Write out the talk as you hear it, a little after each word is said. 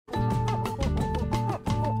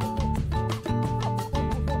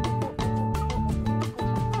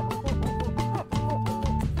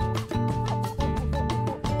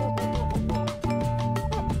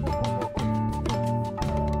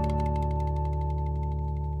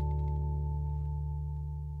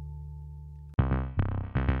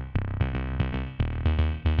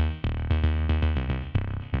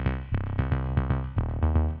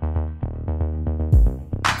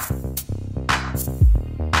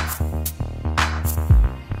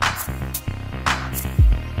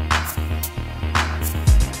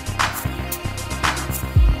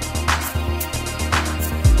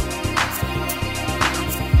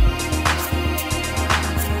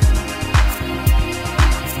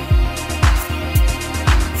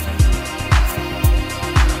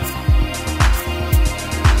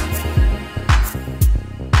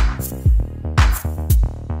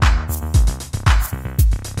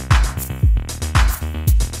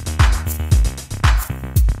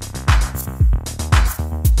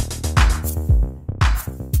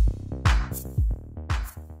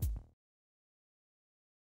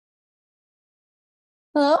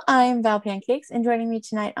Hello, I'm Val Pancakes, and joining me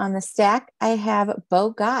tonight on the stack, I have Bo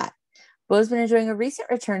Gott. Bo's been enjoying a recent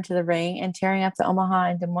return to the ring and tearing up the Omaha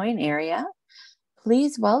and Des Moines area.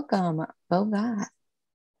 Please welcome Bo Gott.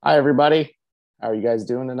 Hi, everybody. How are you guys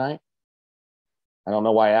doing tonight? I don't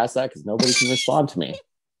know why I asked that because nobody can respond to me.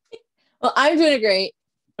 Well, I'm doing a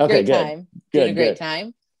Okay, great good. time. Doing a Good, great good.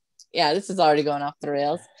 time. Yeah, this is already going off the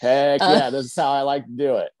rails. Heck Uh, yeah, this is how I like to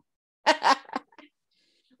do it.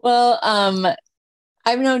 well,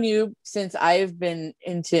 I've known you since I've been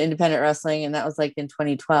into independent wrestling, and that was like in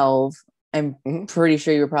 2012. I'm Mhm. pretty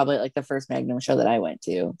sure you were probably like the first Magnum show that I went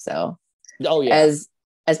to. So Oh yeah.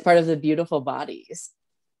 as part of the beautiful bodies.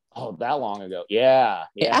 Oh, that long ago. Yeah,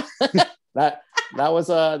 yeah. Yeah. That that was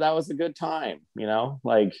a good time, you know?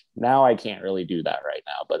 Like now I can't really do that right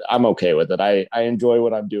now, but I'm okay with it. I enjoy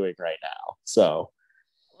what I'm doing right now. So,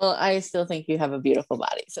 Well, I still think you have a beautiful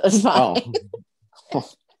body, so it's fine. oh,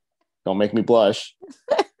 don't make me blush.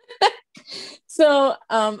 So,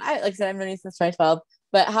 I like I said, I've known you since 2012.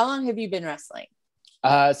 But how long have you been wrestling?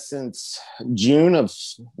 Since June of,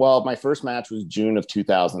 well, my first match was June of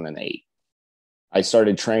 2008. I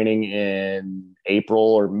started training in April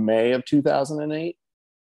or May of 2008.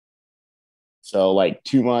 So like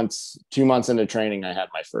 2 months into training, I had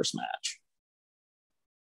my first match.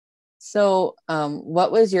 So,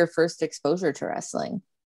 what was your first exposure to wrestling?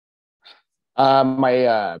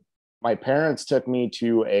 My parents took me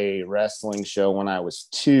to a wrestling show when I was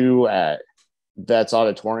two at Vets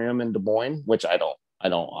Auditorium in Des Moines, which I don't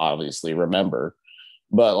obviously remember,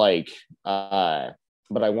 but like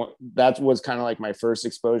but I want that was kind of like my first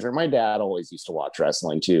exposure. My dad always used to watch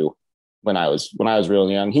wrestling too when I was real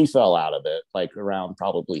young. He fell out of it like around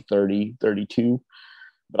probably 30, 32,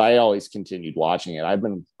 but I always continued watching it. I've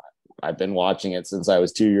been watching it since I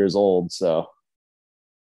was 2 years old. So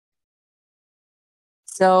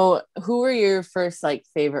So, who were your first like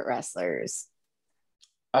favorite wrestlers?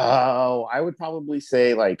 I would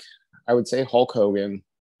say Hulk Hogan,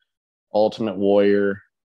 Ultimate Warrior,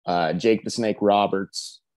 Jake the Snake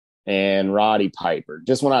Roberts, and Roddy Piper.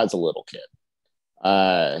 Just when I was a little kid.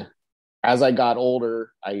 Uh, as I got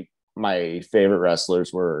older, I my favorite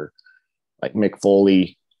wrestlers were like Mick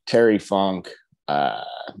Foley, Terry Funk, uh,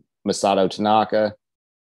 Masato Tanaka,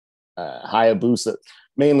 Hayabusa,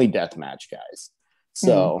 mainly deathmatch guys. Hmm.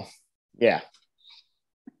 So yeah,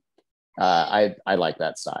 I like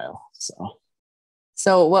that style. So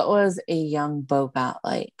So, what was a young Bogat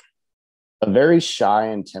like? a very shy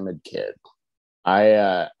and timid kid.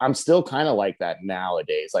 I'm still kind of like that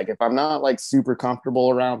nowadays. Like if I'm not like super comfortable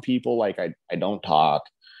around people, like I don't talk.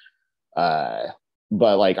 Uh,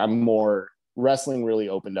 but like I'm more wrestling really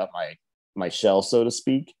opened up my shell, so to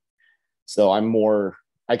speak. So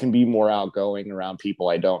I can be more outgoing around people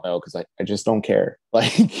I don't know because I just don't care.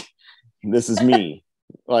 Like this is me.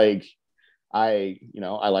 Like I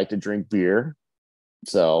like to drink beer.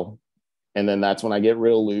 So and then that's when I get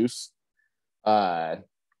real loose. Uh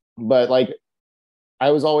but like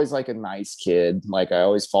I was always like a nice kid. Like I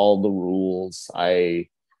always followed the rules. I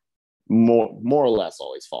more or less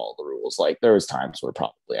always followed the rules. Like there was times where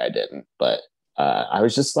probably I didn't, but I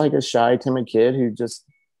was just like a shy, timid kid who just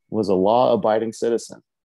was a law-abiding citizen.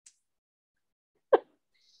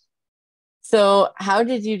 So, how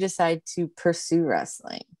did you decide to pursue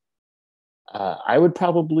wrestling? I would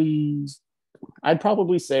probably, I'd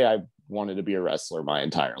probably say I wanted to be a wrestler my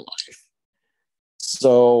entire life.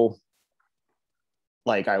 So,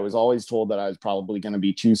 like, I was always told that I was probably going to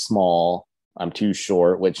be too small. I'm too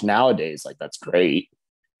short, which nowadays, like, that's great.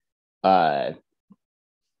 Uh,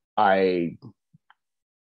 I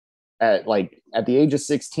at the age of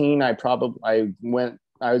 16, I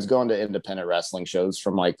was going to independent wrestling shows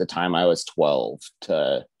from like the time I was 12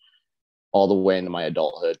 to all the way into my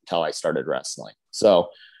adulthood until I started wrestling. So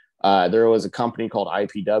there was a company called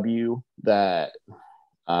IPW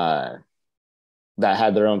uh, that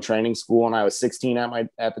had their own training school, and I was 16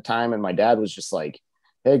 at the time, and my dad was just like,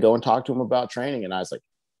 "Hey, go and talk to him about training," and I was like,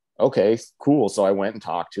 "Okay, cool." So I went and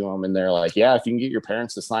talked to him, and they're like, "Yeah, if you can get your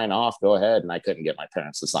parents to sign off, go ahead." And I couldn't get my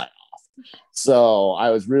parents to sign off. So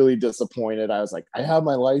I was really disappointed. I was like, I have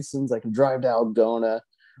my license. I can drive to Algona.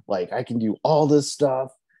 Like, I can do all this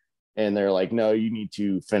stuff. And they're like, no, you need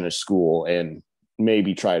to finish school and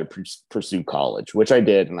maybe try to pursue college, which I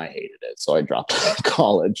did. And I hated it. So I dropped out of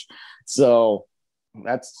college. So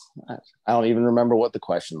that's, I don't even remember what the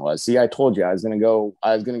question was. See, I told you I was going to go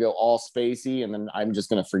all spacey and then I'm just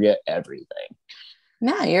going to forget everything.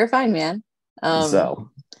 Nah, you're fine, man. Um,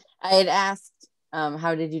 So, I had asked,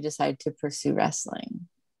 how did you decide to pursue wrestling?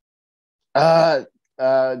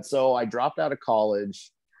 so I dropped out of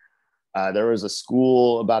college. There was a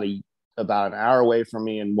school about an hour away from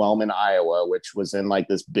me in Wellman, Iowa, which was in like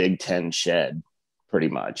this Big Ten shed, pretty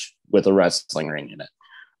much, with a wrestling ring in it.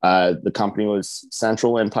 The company was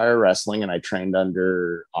Central Empire Wrestling, and I trained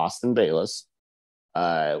under Austin Bayless,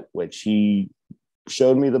 which he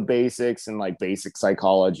showed me the basics and like basic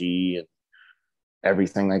psychology and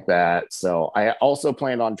everything like that. So I also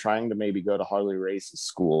planned on trying to maybe go to Harley Race's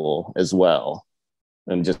school as well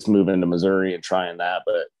and just move into Missouri and trying that.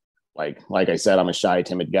 But like I said, I'm a shy,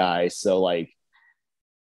 timid guy. So like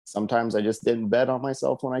sometimes I just didn't bet on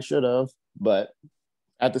myself when I should have. But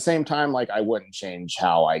at the same time, like I wouldn't change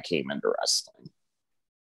how I came into wrestling.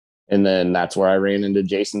 And then that's where I ran into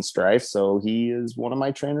Jason Strife. So he is one of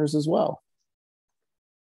my trainers as well.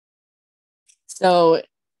 So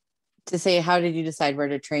to say, how did you decide where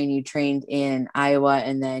to train? You trained in Iowa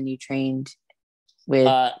and then you trained with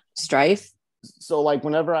Strife? So like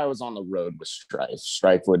whenever I was on the road with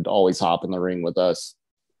Strife would always hop in the ring with us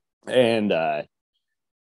and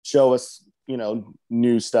show us, you know,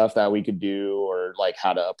 new stuff that we could do or like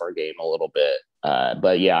how to up our game a little bit.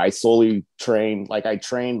 But yeah, I solely trained, like I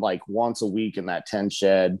trained like once a week in that 10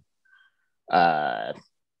 shed for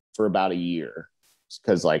about a year.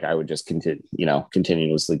 Because like I would just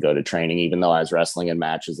continuously go to training, even though I was wrestling in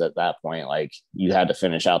matches at that point. Like you had to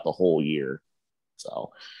finish out the whole year.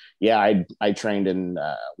 So yeah, I trained in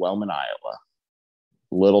Wellman, Iowa,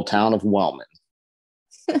 little town of Wellman.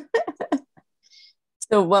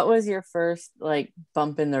 So what was your first like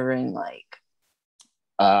bump in the ring like?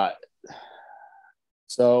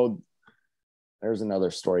 So there's another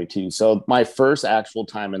story too. So my first actual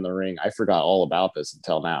time in the ring, I forgot all about this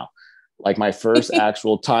until now. Like my first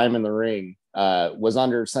actual time in the ring was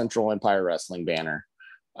under Central Empire Wrestling banner.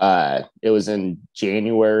 It was in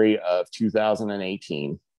January of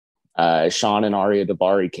 2018. Sean and Aria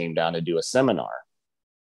Dabari came down to do a seminar.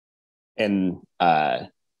 And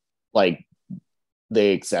like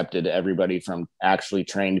they accepted everybody from actually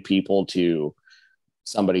trained people to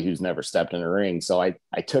somebody who's never stepped in a ring. So I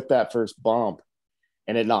took that first bump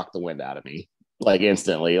and it knocked the wind out of me. Like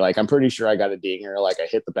instantly, like I'm pretty sure I got a dinger. Like I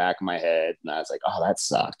hit the back of my head and I was like, oh, that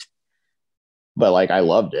sucked. But like I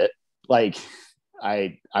loved it. Like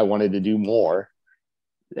I wanted to do more.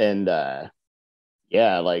 And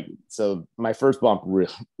yeah, like so my first bump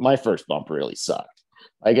really sucked.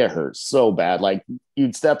 Like it hurt so bad. Like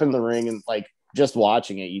you'd step in the ring and like just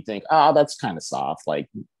watching it, you think, oh, that's kind of soft. Like,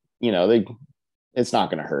 you know, it's not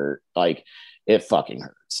gonna hurt. Like it fucking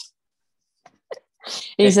hurts.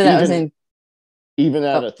 And you said that was in even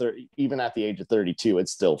at the age of 32, it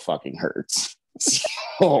still fucking hurts.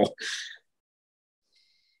 So,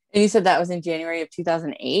 and you said that was in January of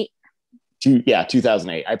 2008?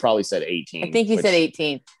 2008. I probably said 18. I think you said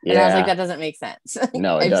 18. Yeah. And I was like, that doesn't make sense.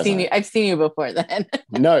 No, it doesn't. I've seen you before then.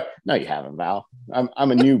 No, you haven't, Val. I'm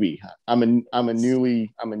a newbie. I'm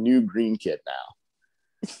a new green kid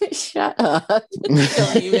now. Shut up.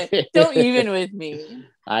 Don't even with me.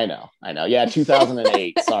 I know. Yeah,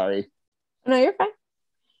 2008. Sorry. No, you're fine.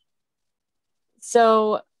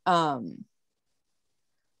 So,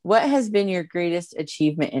 what has been your greatest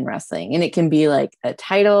achievement in wrestling? And it can be like a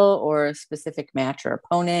title or a specific match or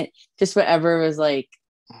opponent, just whatever was like,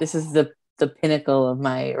 this is the pinnacle of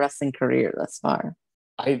my wrestling career thus far.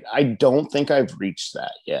 I don't think I've reached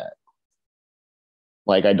that yet.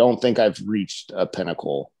 Like, I don't think I've reached a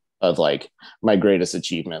pinnacle of like my greatest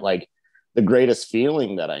achievement. Like the greatest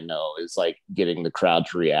feeling that I know is like getting the crowd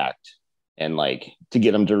to react and like to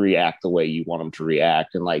get them to react the way you want them to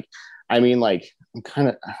react. And like, I'm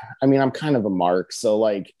kind of a mark. So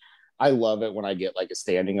like, I love it when I get like a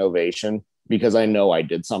standing ovation because I know I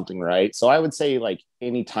did something right. So I would say like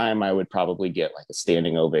anytime I would probably get like a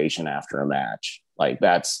standing ovation after a match. Like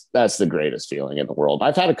that's the greatest feeling in the world.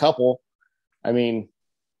 I've had a couple, and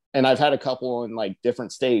I've had a couple in like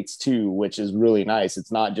different states too, which is really nice.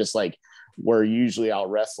 It's not just like where usually I'll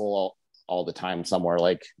wrestle all the time somewhere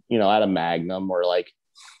like, you know, at a Magnum or like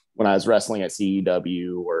when I was wrestling at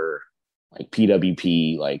CEW or like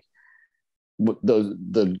PWP, like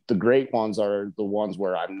the great ones are the ones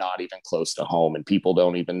where I'm not even close to home and people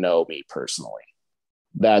don't even know me personally.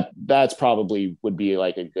 That's probably would be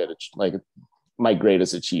like a good, like my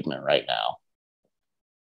greatest achievement right now.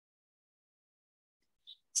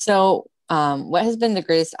 So, what has been the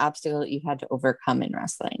greatest obstacle that you've had to overcome in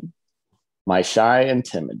wrestling? My shy and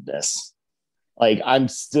timidness. Like I'm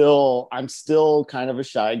still kind of a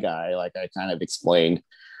shy guy, like I kind of explained,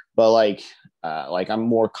 but like I'm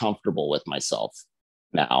more comfortable with myself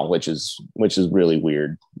now, which is really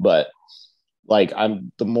weird. But like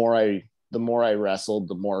the more I wrestled,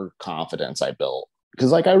 the more confidence I built.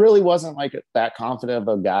 Because like I really wasn't like that confident of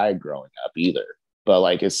a guy growing up either. But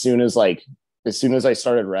like as soon as I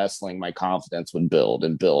started wrestling, my confidence would build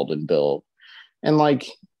and build and build. And like,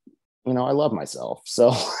 I love myself.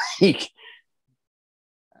 So like,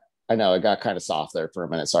 I know it got kind of soft there for a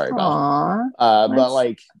minute. Sorry about but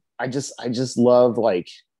like I just love like,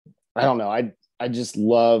 I don't know. I just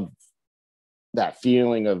love that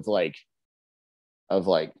feeling of like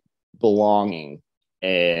belonging,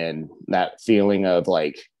 and that feeling of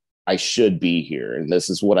like I should be here and this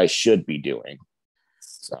is what I should be doing.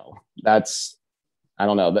 So that's, I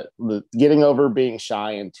don't know, that getting over being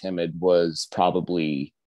shy and timid was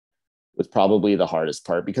probably the hardest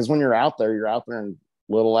part, because when you're out there in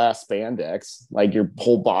little ass spandex, like your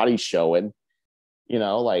whole body's showing,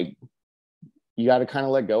 like you got to kind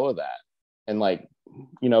of let go of that. And like,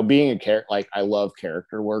 being a character, like I love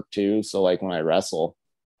character work too. So like when I wrestle,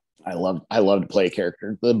 I love to play a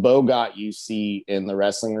character. The Gott you see in the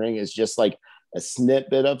wrestling ring is just like a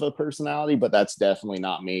snippet of a personality, but that's definitely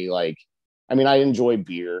not me. Like, I mean, I enjoy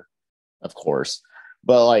beer, of course,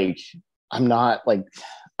 but like, I'm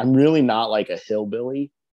really not like a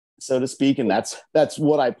hillbilly, so to speak. And that's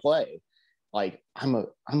what I play. Like, I'm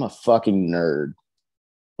a fucking nerd.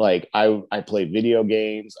 Like I play video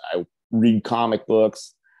games. I read comic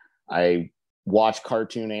books. I watch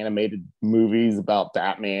cartoon animated movies about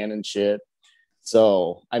Batman and shit.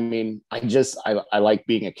 So, I mean, I like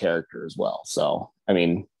being a character as well. So, I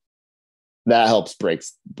mean, that helps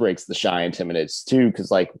breaks the shy and timid too, because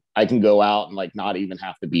like I can go out and like not even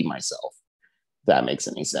have to be myself, if that makes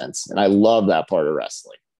any sense. And I love that part of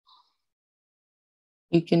wrestling.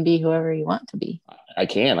 You can be whoever you want to be. I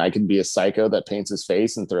can be a psycho that paints his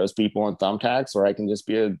face and throws people on thumbtacks, or I can just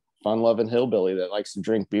be a fun-loving hillbilly that likes to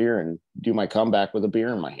drink beer and do my comeback with a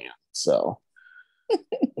beer in my hand. So,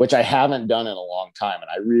 which I haven't done in a long time, and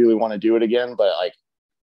I really want to do it again, but like,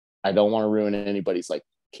 I don't want to ruin anybody's like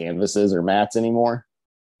canvases or mats anymore.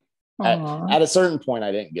 At a certain point,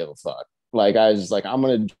 I didn't give a fuck. Like, I was just like, I'm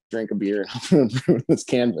going to drink a beer and I'm going to ruin this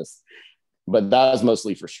canvas. But that was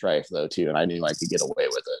mostly for Strife though, too. And I knew I could get away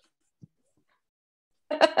with it.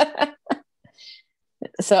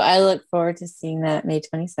 So I look forward to seeing that May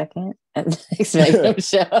 22nd at the next Magnum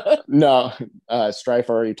show. No, Strife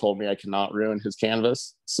already told me I cannot ruin his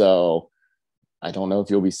canvas. So I don't know if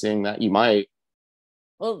you'll be seeing that. You might.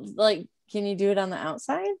 Well, like, can you do it on the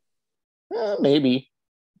outside? Maybe.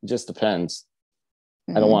 It just depends.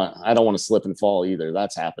 Mm-hmm. I don't want to slip and fall either.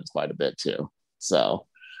 That's happened quite a bit too. So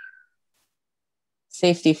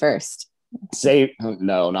safety first.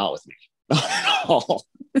 No, not with me. Not at all.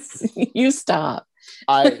 You stop.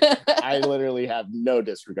 I literally have no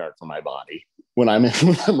disregard for my body when I'm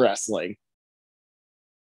wrestling.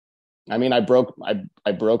 I mean, I broke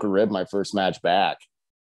a rib my first match back,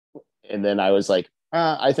 and then I was like,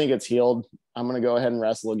 I think it's healed. I'm gonna go ahead and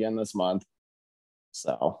wrestle again this month.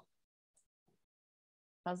 So,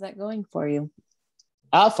 how's that going for you?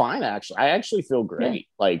 Fine, actually. I actually feel great.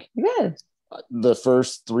 Yeah. Like, good. The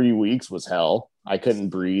first 3 weeks was hell. I couldn't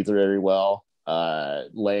breathe very well.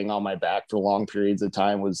 Laying on my back for long periods of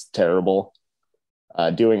time was terrible.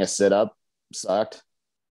 Doing a sit-up sucked.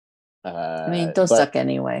 I mean, those suck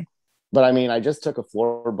anyway. But I mean, I just took a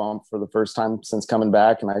floor bump for the first time since coming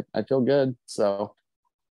back, and I feel good. So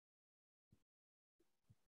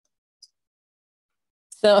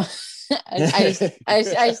I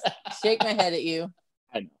shake my head at you.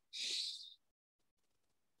 I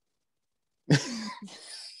know.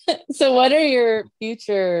 So what are your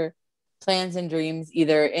future plans and dreams,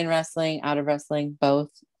 either in wrestling, out of wrestling,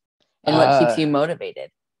 both? And what keeps you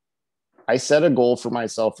motivated? I set a goal for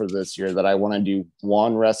myself for this year that I want to do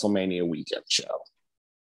one WrestleMania weekend show.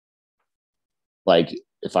 Like,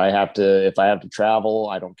 if I have to travel,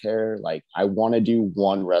 I don't care. Like, I want to do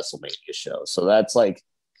one WrestleMania show. So that's like,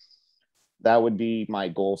 that would be my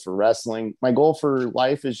goal for wrestling. My goal for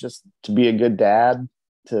life is just to be a good dad,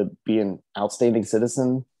 to be an outstanding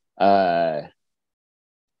citizen.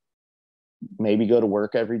 Maybe go to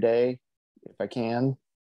work every day if I can.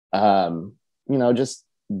 Just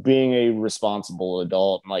being a responsible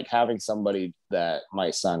adult, and like having somebody that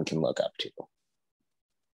my son can look up to.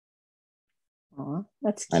 Aw,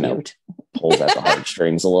 that's cute. I know, pulls at the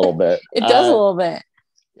heartstrings a little bit. It does a little bit.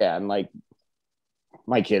 Yeah, and like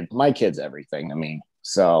my kid's everything to me.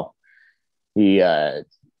 So he, if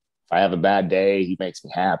I have a bad day, he makes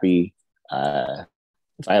me happy.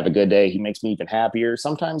 If I have a good day, he makes me even happier.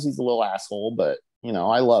 Sometimes he's a little asshole, but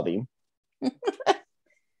I love him.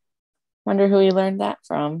 Wonder who you learned that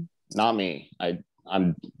from. Not me.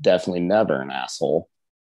 I'm definitely never an asshole.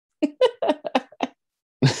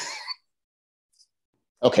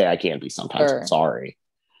 Okay, I can be sometimes. Sure. I'm sorry.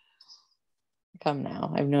 Come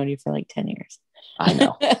now. I've known you for like 10 years. I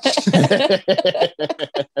know.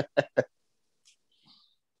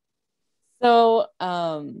 So,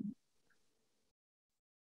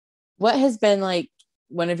 what has been like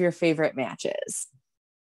one of your favorite matches?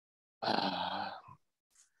 I've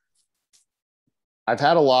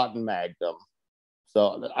had a lot in Magnum,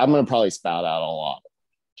 so I'm going to probably spout out a lot.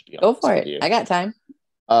 Go for it. I got time.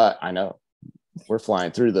 I know. We're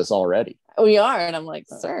flying through this already. We are. And I'm like,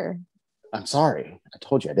 sir. I'm sorry. I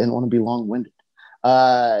told you I didn't want to be long-winded.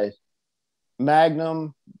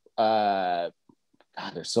 Magnum. God,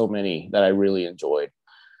 there's so many that I really enjoyed.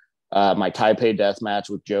 My Taipei death match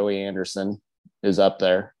with Joey Anderson is up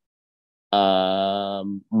there.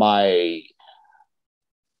 My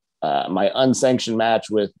unsanctioned match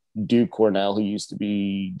with Duke Cornell, who used to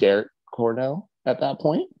be Derek Cornell at that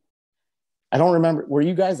point. I don't remember. Were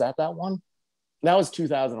you guys at that one? That was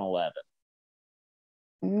 2011.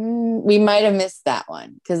 We might have missed that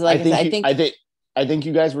one because, like I think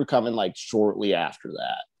you guys were coming like shortly after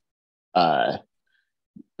that.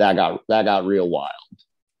 That got real wild.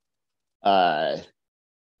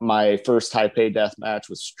 My first Taipei death match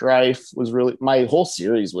with Strife was really, my whole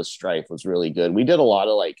series with Strife was really good. We did a lot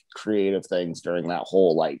of like creative things during that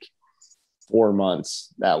whole like 4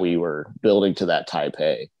 months that we were building to that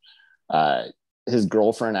Taipei. His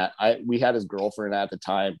girlfriend we had his girlfriend at the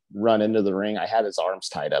time run into the ring. I had his arms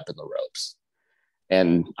tied up in the ropes,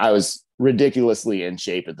 and I was ridiculously in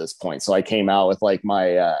shape at this point. So I came out with like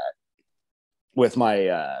my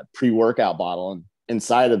pre-workout bottle, and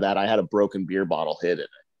inside of that I had a broken beer bottle hid in it.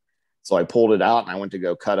 So I pulled it out and I went to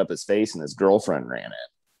go cut up his face, and his girlfriend ran in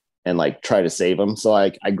and like try to save him. So I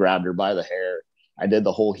grabbed her by the hair. I did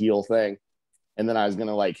the whole heel thing, and then I was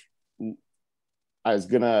gonna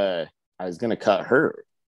cut her.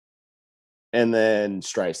 And then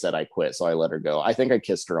Strife said I quit, so I let her go. I think I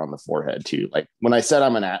kissed her on the forehead too. Like when I said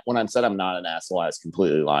I'm not an asshole, I was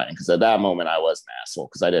completely lying, because at that moment I was an asshole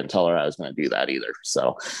because I didn't tell her I was going to do that either.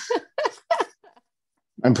 So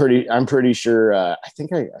I'm pretty sure. I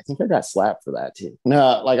think I got slapped for that too.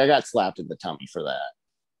 No, like I got slapped in the tummy for that,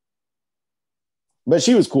 but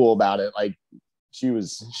she was cool about it. Like she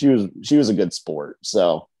was a good sport.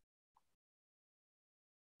 So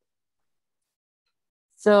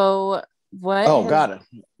what? Oh, got it.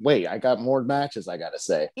 Wait, I got more matches I got to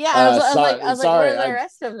say. Yeah, I was like, where are the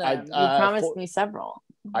rest of them? You promised me several.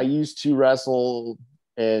 I used to wrestle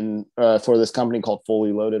for this company called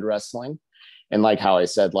Fully Loaded Wrestling. And like how I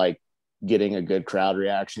said, like getting a good crowd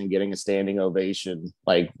reaction, getting a standing ovation,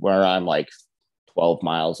 like where I'm like 12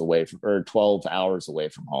 hours away from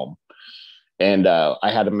home. And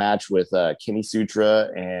I had a match with Kenny Sutra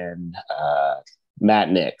and Matt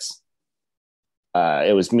Nix.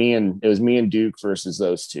 It was me and Duke versus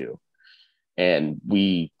those two, and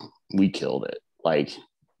we killed it. Like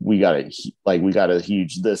we got a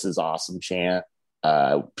huge "This is awesome" chant.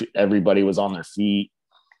 Everybody was on their feet.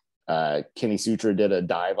 Kenny Sutra did a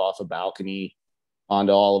dive off a balcony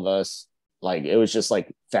onto all of us. Like it was just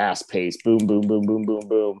like fast paced, boom, boom, boom, boom, boom,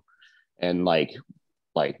 boom, and like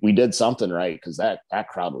we did something right, because that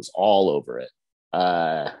crowd was all over it.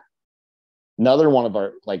 Another one of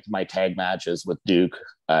my tag matches with Duke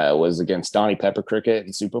was against Donnie Pepper Cricket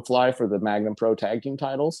and Superfly for the Magnum Pro tag team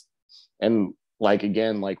titles. And like,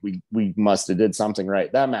 again, like we must have did something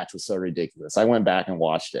right. That match was so ridiculous. I went back and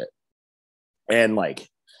watched it, and like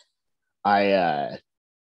I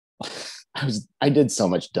did so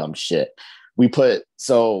much dumb shit.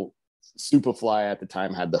 So Superfly at the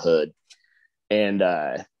time had the hood, and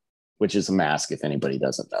which is a mask if anybody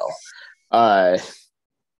doesn't know.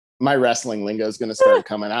 My wrestling lingo is going to start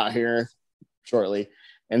coming out here shortly.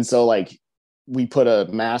 And so like we put a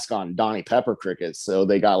mask on Donnie Pepper Cricket, so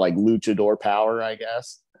they got like luchador power, I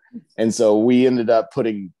guess. And so we ended up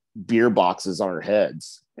putting beer boxes on our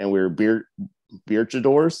heads, and we were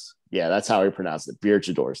beerchadors. Yeah, that's how we pronounce it,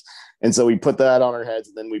 beerchadors. And so we put that on our heads,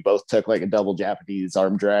 and then we both took like a double Japanese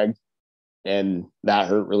arm drag, and that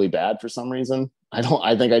hurt really bad for some reason.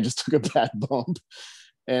 I think I just took a bad bump.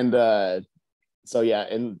 And so yeah,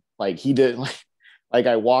 and like he did, like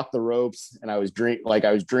I walked the ropes, and I was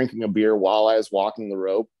drinking a beer while I was walking the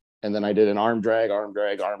rope, and then I did an arm drag,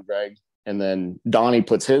 and then Donnie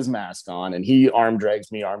puts his mask on, and he arm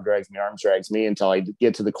drags me until I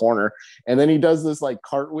get to the corner, and then he does this like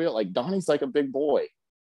cartwheel. Like Donnie's like a big boy,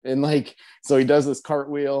 and like so he does this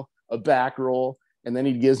cartwheel, a back roll, and then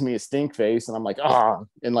he gives me a stink face, and I'm like,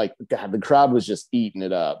 and like God, the crowd was just eating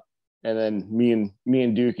it up. And then me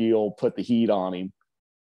and Dookie will put the heat on him,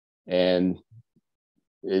 and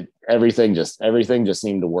everything just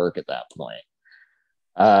seemed to work at that point.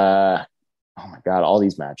 Oh my God, all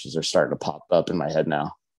these matches are starting to pop up in my head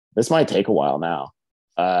now. This might take a while now.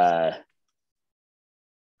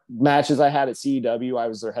 Matches I had at CEW, I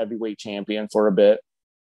was their heavyweight champion for a bit.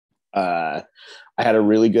 I had a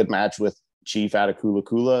really good match with Chief out of Kula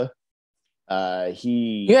Kula.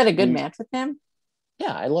 You had a good match with him?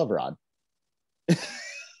 Yeah, I love Rod.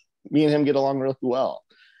 Me and him get along really well.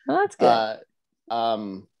 Well, that's good.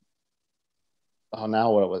 Now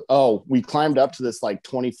what it was? Oh, we climbed up to this like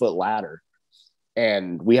 20-foot ladder,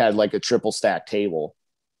 and we had like a triple stack table,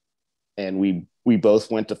 and we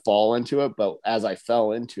both went to fall into it, but as I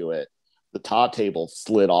fell into it, the top table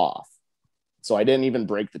slid off. So I didn't even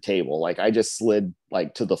break the table. Like I just slid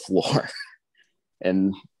like to the floor.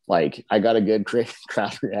 And like I got a good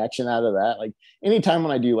crowd reaction out of that. Like anytime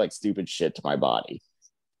when I do like stupid shit to my body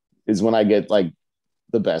is when I get like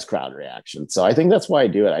the best crowd reaction. So I think that's why I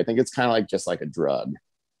do it. I think it's kind of like just like a drug.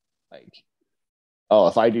 Like, oh,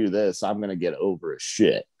 if I do this, I'm gonna get over as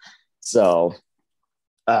shit. So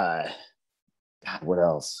God, what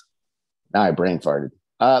else? Now I brain farted.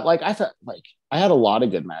 Like I thought, like I had a lot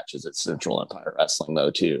of good matches at Central Empire Wrestling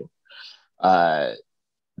though too.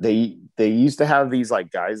 They used to have these like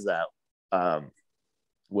guys that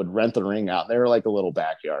would rent the ring out. They were like a little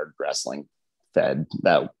backyard wrestling fed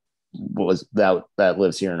that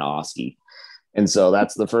lives here in Oski. And so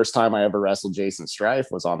that's the first time I ever wrestled Jason Strife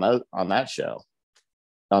was on that show,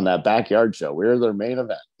 on that backyard show. We were their main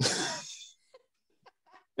event.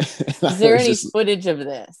 Is there any footage of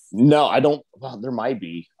this? No, I don't. Well, there might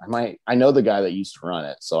be. I know the guy that used to run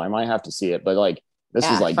it, so I might have to see it. But like this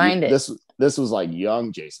was like this was like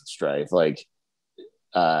young Jason Strife, like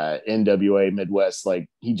NWA Midwest. Like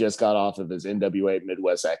he just got off of his NWA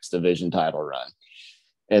Midwest X Division title run,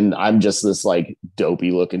 and I'm just this like dopey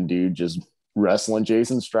looking dude just wrestling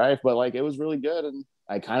Jason Strife. But like it was really good, and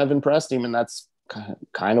I kind of impressed him, and that's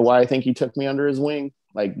kind of why I think he took me under his wing.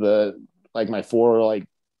 Like my four like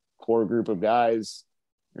core group of guys.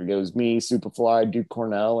 There goes me, Superfly, Duke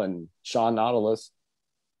Cornell, and Sean Nautilus.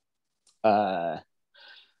 I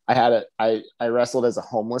wrestled as a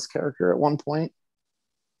homeless character at one point.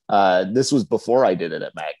 This was before I did it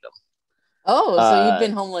at Magnum. Oh, so you've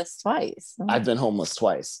been homeless twice. I've been homeless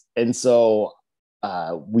twice. And so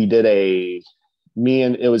we did it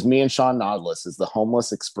was me and Sean Nautilus as the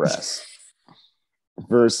Homeless Express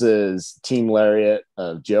versus Team Lariat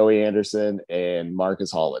of Joey Anderson and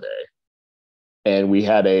Marcus Holiday. And we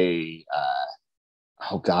had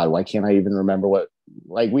oh God, why can't I even remember what,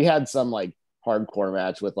 like we had some like hardcore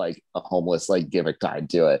match with like a homeless like gimmick tied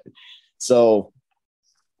to it. So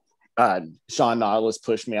Sean Nautilus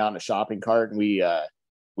pushed me out in a shopping cart, and we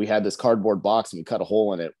had this cardboard box and we cut a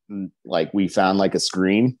hole in it. And like we found like a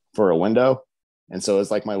screen for a window. And so it's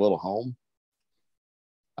like my little home.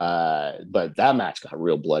 But that match got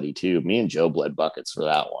real bloody too. Me and Joe bled buckets for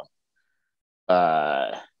that one.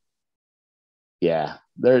 Yeah,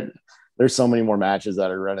 there's so many more matches that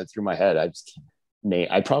are running through my head. I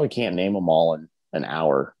probably can't name them all in an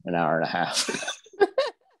hour and a half.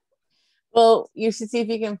 Well, you should see if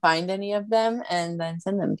you can find any of them and then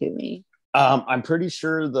send them to me. I'm pretty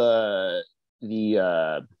sure the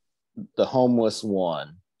homeless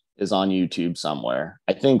one is on YouTube somewhere.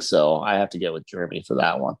 I think so. I have to get with Jeremy for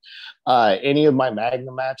that one. Any of my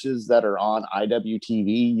Magnum matches that are on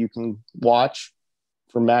IWTV, you can watch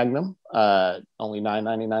for Magnum. Only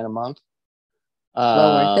 $9.99 a month.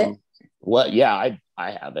 Well worth it. What? Yeah,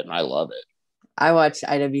 I have it and I love it. I watch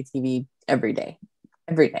IWTV every day.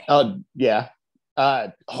 Every day. Oh yeah.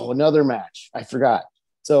 Another match. I forgot.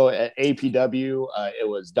 So at APW, it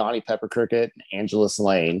was Donnie Pepper Cricket and Angela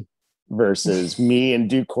Slane versus me and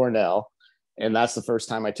Duke Cornell. And that's the first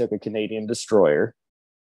time I took a Canadian Destroyer.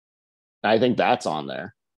 I think that's on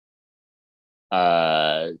there.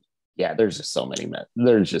 Yeah, there's just so many.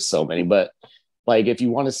 But like, if you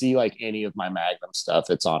want to see like any of my Magnum stuff,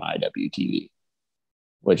 it's on IWTV,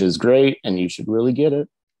 which is great. And you should really get it.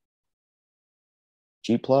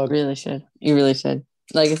 Cheap plug. Really should. You really should.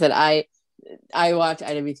 Like I said, I watch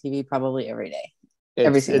IWTV probably every day.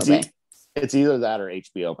 Every single day. It's either that or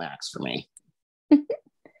HBO Max for me.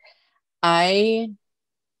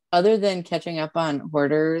 Other than catching up on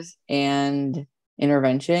Hoarders and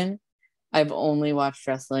Intervention, I've only watched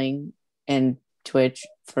wrestling and Twitch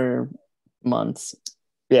for months.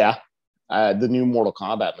 Yeah. The new Mortal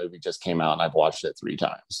Kombat movie just came out and I've watched it 3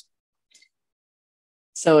 times.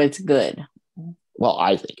 So it's good. Well,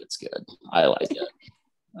 I think it's good. I like it.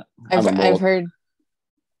 I've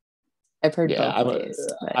heard. Yeah,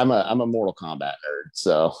 I'm a Mortal Kombat nerd,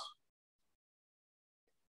 so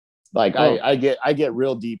like I get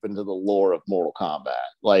real deep into the lore of Mortal Kombat.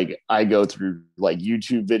 Like I go through like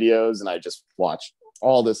YouTube videos and I just watch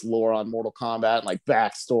all this lore on Mortal Kombat and like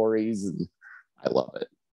backstories, and I love it.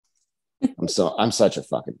 I'm such a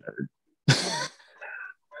fucking nerd.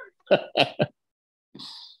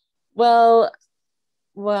 Well,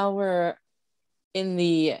 while we're in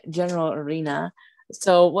the general arena,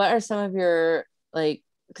 so what are some of your, like,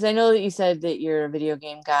 because I know that you said that you're a video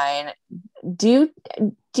game guy, and do you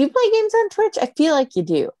play games on Twitch? I feel like you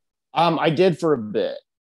do. I did for a bit.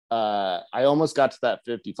 I almost got to that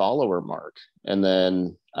 50 follower mark, and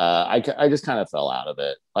then I just kind of fell out of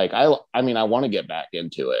it. Like I mean, I want to get back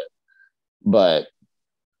into it, but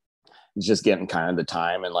it's just getting kind of the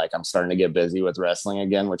time, and like I'm starting to get busy with wrestling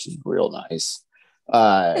again, which is real nice.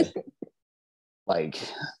 Like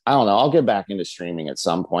I don't know, I'll get back into streaming at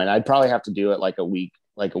some point. I'd probably have to do it like a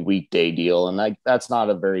weekday deal, and like that's not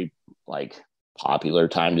a very like popular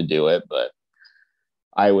time to do it, but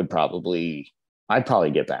I'd probably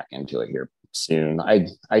get back into it here soon.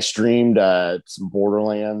 I streamed some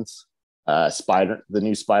Borderlands, the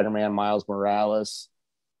new Spider-Man Miles Morales,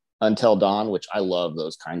 Until Dawn, which I love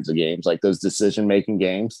those kinds of games, like those decision-making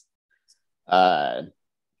games. What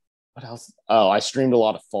else? Oh, I streamed a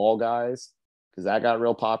lot of Fall Guys because that got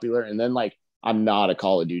real popular. And then like I'm not a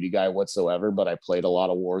Call of Duty guy whatsoever, but I played a lot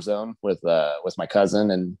of Warzone with my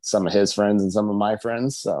cousin and some of his friends and some of my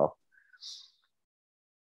friends. So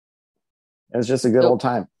it was just a good old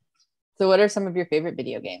time. So what are some of your favorite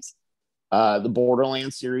video games? The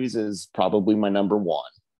Borderlands series is probably my number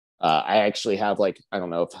one. I actually have like, I don't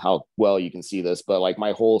know how well you can see this, but like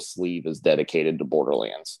my whole sleeve is dedicated to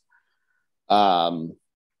Borderlands.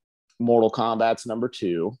 Mortal Kombat's number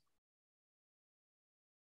two.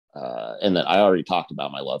 And then I already talked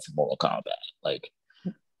about my love for Mortal Kombat. Like,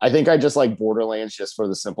 I think I just like Borderlands just for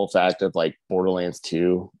the simple fact of like Borderlands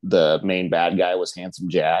 2, the main bad guy was Handsome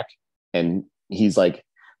Jack. And he's like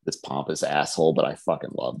this pompous asshole, but I fucking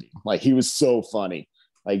loved him. Like, he was so funny.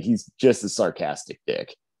 Like, he's just a sarcastic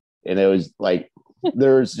dick. And it was like,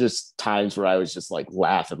 there was just times where I was just like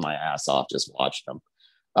laughing my ass off just watching him.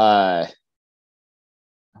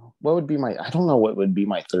 What would be I don't know what would be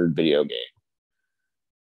my third video game.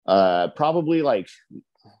 Probably like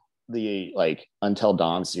the like Until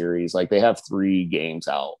Dawn series. Like, they have 3 games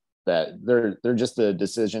out that they're just a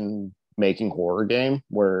decision making horror game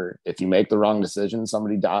where if you make the wrong decision,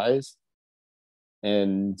 somebody dies.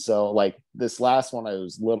 And so like this last one, it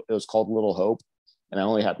was called Little Hope, and I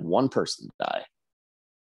only had one person die.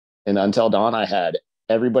 In Until Dawn, I had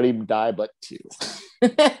everybody die but 2.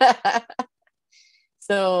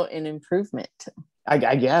 So an improvement.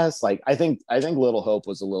 I guess. Like, I think Little Hope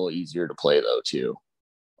was a little easier to play though too.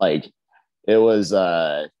 Like, it was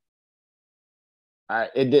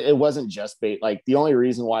it wasn't just bait. Like, the only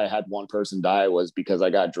reason why I had one person die was because I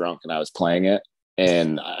got drunk and I was playing it,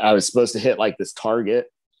 and I was supposed to hit like this target,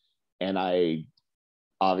 and I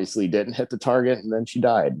obviously didn't hit the target, and then she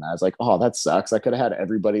died, and I was like, oh, that sucks. I could have had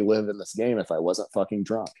everybody live in this game if I wasn't fucking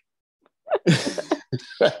drunk.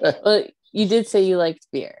 Well, you did say you liked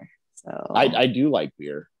beer, so I do like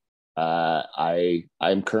beer.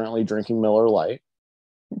 I'm currently drinking Miller Lite,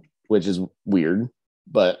 which is weird,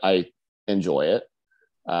 but I enjoy it.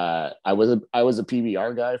 I was a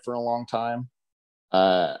PBR guy for a long time.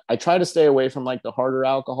 I try to stay away from like the harder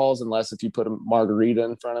alcohols unless if you put a margarita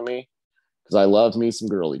in front of me, because I love me some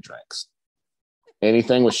girly drinks.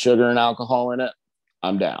 Anything with sugar and alcohol in it,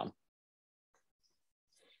 I'm down.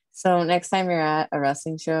 So next time you're at a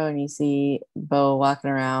wrestling show and you see Bo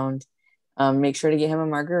walking around, make sure to get him a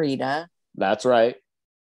margarita. That's right.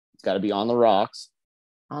 It's got to be on the rocks.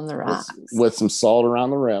 On the rocks. With some salt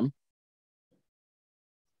around the rim.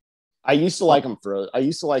 I used to like them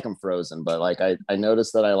frozen, but like I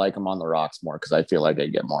noticed that I like them on the rocks more because I feel like I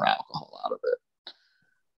get more alcohol out of it.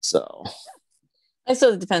 So I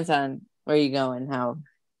suppose it depends on where you go and how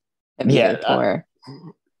heavy you pour.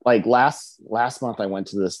 Like last month I went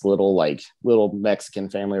to this little Mexican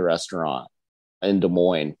family restaurant in Des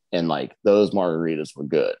Moines, and like those margaritas were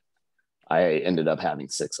good. I ended up having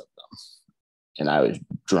 6 of them, and I was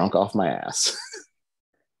drunk off my ass.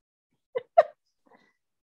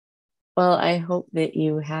 Well, I hope that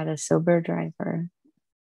you had a sober driver.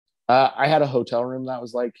 I had a hotel room that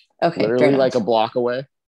was like literally like a block away.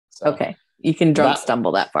 So okay. You can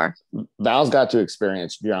stumble that far. Val's got to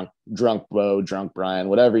experience drunk Bo, drunk Brian,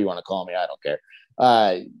 whatever you want to call me. I don't care.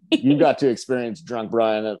 You got to experience drunk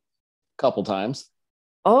Brian a couple times.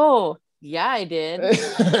 Oh, yeah, I did.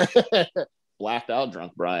 Blacked out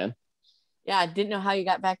drunk Brian. Yeah, I didn't know how you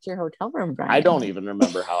got back to your hotel room, Brian. I don't even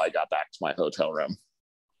remember how I got back to my hotel room.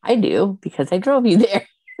 I do, because I drove you there.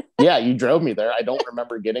 Yeah, you drove me there. I don't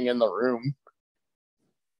remember getting in the room.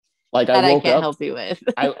 Like, I can't help you with.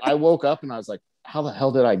 I woke up and I was like, how the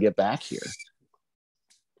hell did I get back here?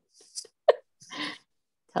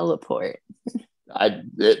 Teleport.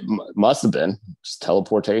 Must have been just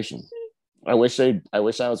teleportation. I wish that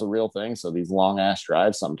was a real thing. So these long ass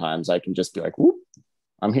drives, sometimes I can just be like, whoop,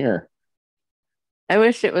 I'm here. I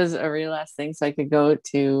wish it was a real ass thing so I could go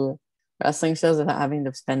to wrestling shows without having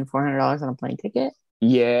to spend $400 on a plane ticket.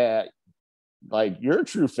 Yeah. Like, you're a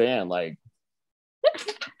true fan. Like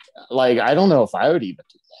I don't know if I would even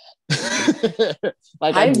do that.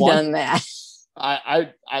 Like, I've done that.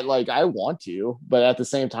 I want to, but at the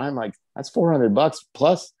same time, like, that's $400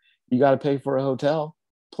 plus you got to pay for a hotel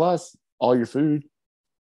plus all your food.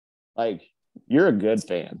 Like, you're a good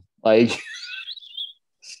fan. Like,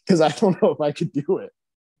 because I don't know if I could do it.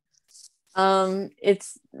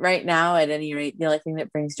 It's right now, at any rate, the only thing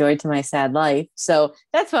that brings joy to my sad life. So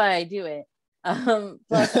that's why I do it.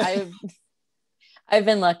 Plus I've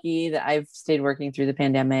been lucky that I've stayed working through the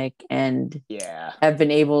pandemic and have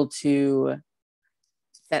been able to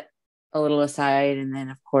set a little aside. And then,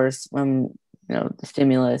 of course, when the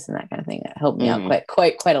stimulus and that kind of thing, that helped me out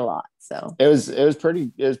quite a lot. So it was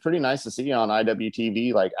pretty nice to see you on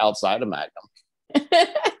IWTV, like, outside of Magnum.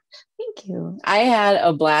 Thank you. I had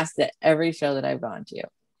a blast at every show that I've gone to.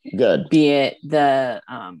 Good. Be it because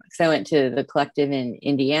I went to the Collective in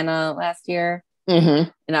Indiana last year. Mm-hmm.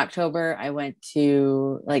 In October, I went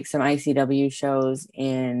to like some ICW shows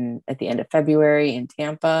at the end of February in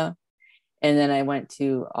Tampa, and then I went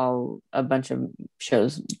to a bunch of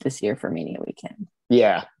shows this year for Mania Weekend.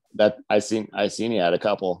 Yeah, that I seen you at a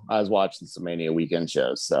couple. I was watching some Mania Weekend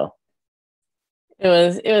shows, so it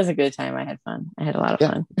was a good time. I had fun. I had a lot of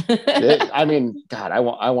fun. I mean, God, I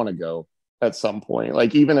want to go at some point.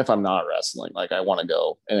 Like, even if I'm not wrestling, like, I want to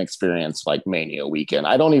go and experience like Mania Weekend.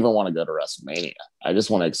 I don't even want to go to WrestleMania. I just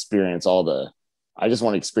want to experience all the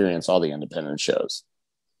independent shows.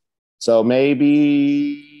 So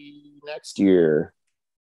maybe next year.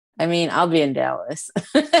 I mean, I'll be in Dallas.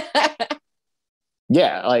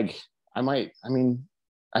 Yeah, like, I might. I mean,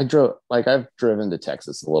 I've driven to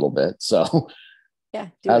Texas a little bit, so yeah,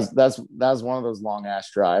 that's one of those long ass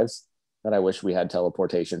drives that I wish we had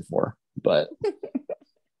teleportation for, but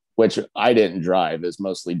which I didn't drive. Is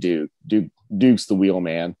mostly Duke's the wheel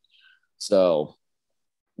man, so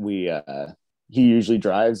he usually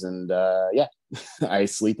drives, and I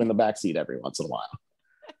sleep in the back seat every once in a while.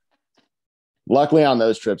 Luckily on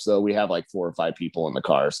those trips, though, we have like 4 or 5 people in the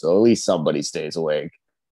car, so at least somebody stays awake.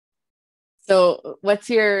 So what's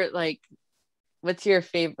your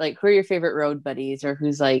favorite, like, who are your favorite road buddies, or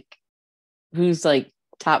who's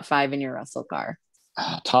top 5 in your wrestle car?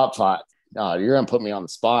 Top 5. You're gonna put me on the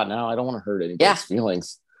spot now. I don't want to hurt anybody's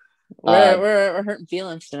feelings. We're hurting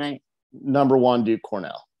feelings tonight. Number 1, Duke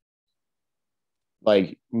Cornell.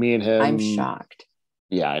 Like, me and him. I'm shocked.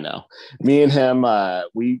 Yeah, I know. Me and him,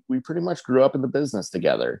 we pretty much grew up in the business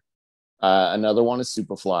together. Another one is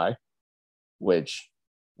Superfly, which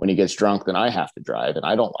when he gets drunk, then I have to drive, and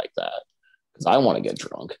I don't like that because I want to get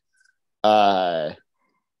drunk.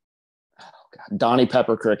 Donnie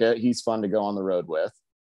Pepper Cricket, he's fun to go on the road with.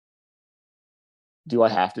 Do I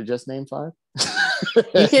have to just name 5?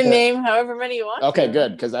 You can name however many you want. Okay,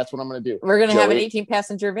 good, because that's what I'm going to do. We're going to have an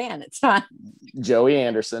 18-passenger van. It's fine. Joey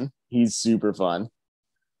Anderson, he's super fun.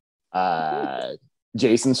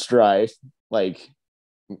 Jason Strife, like,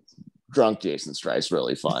 drunk Jason Strife's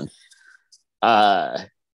really fun. I'm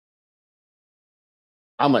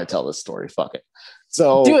going to tell this story. Fuck it.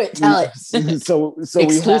 So do it. Tell it. So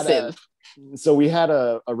exclusive. We had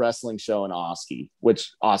a wrestling show in Oski,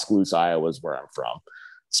 which Oskaloosa, Iowa is where I'm from.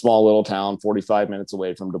 Small little town, 45 minutes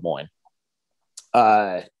away from Des Moines.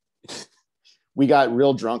 We got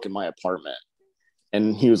real drunk in my apartment,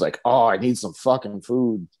 and he was like, "Oh, I need some fucking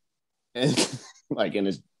food," and like, in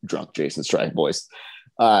his drunk Jason Strife voice.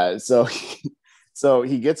 So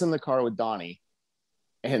he gets in the car with Donnie,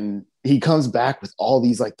 and he comes back with all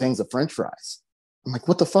these like things of French fries. I'm like,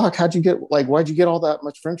 what the fuck? Why'd you get all that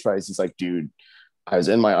much French fries? He's like, dude, I was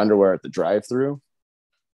in my underwear at the drive-thru,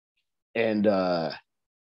 and the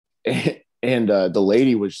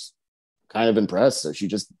lady was kind of impressed, so she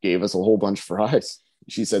just gave us a whole bunch of fries.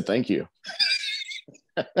 She said, thank you.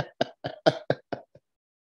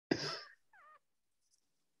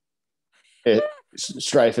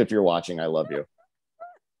 Strife, if you're watching, I love you.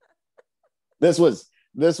 This was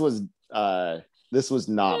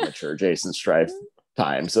not mature Jason Strife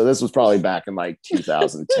time. So this was probably back in like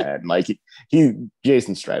 2010. Like,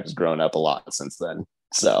 Jason Strife has grown up a lot since then.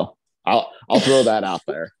 So I'll throw that out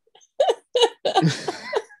there.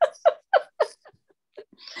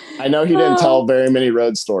 I know he didn't tell very many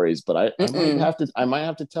road stories, but I might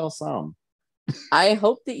have to tell some. I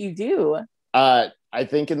hope that you do. I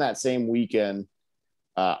think in that same weekend,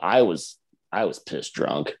 I was pissed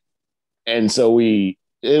drunk, and so it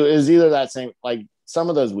was either that same, like, some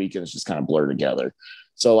of those weekends just kind of blur together.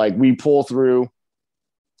 So like we pull through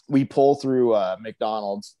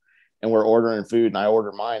McDonald's, and we're ordering food, and I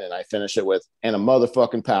order mine, and I finish it with, and a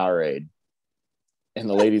motherfucking Powerade. And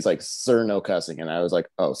the lady's like, "Sir, no cussing." And I was like,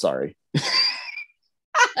 "Oh, sorry."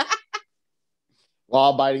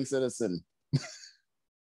 Law-abiding citizen.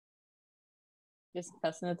 Just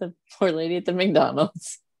cussing at the poor lady at the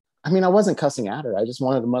McDonald's. I mean, I wasn't cussing at her. I just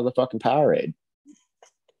wanted a motherfucking Powerade.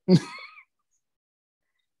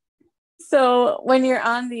 So when you're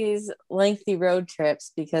on these lengthy road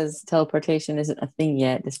trips, because teleportation isn't a thing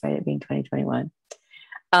yet, despite it being 2021,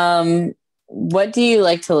 what do you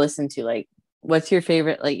like to listen to? Like, what's your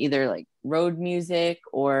favorite, like, either like road music,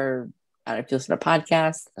 or I don't know if you listen to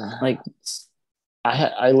podcasts? Like,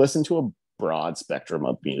 I listen to a broad spectrum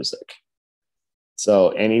of music. So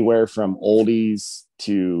anywhere from oldies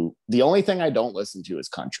to, the only thing I don't listen to is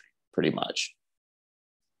country, pretty much.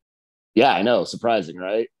 Yeah, I know. Surprising,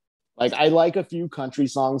 right? Like, I like a few country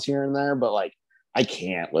songs here and there, but like, I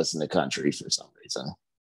can't listen to country for some reason.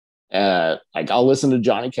 Like, I'll listen to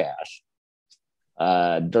Johnny Cash,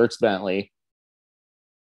 Dierks Bentley.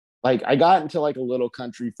 Like, I got into like a little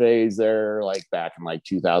country phase there, like back in like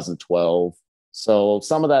 2012. So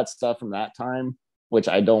some of that stuff from that time, which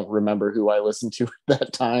I don't remember who I listened to at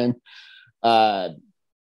that time.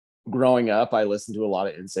 Growing up, I listened to a lot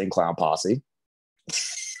of Insane Clown Posse.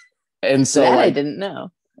 And so that like, I didn't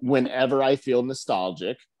know. Whenever I feel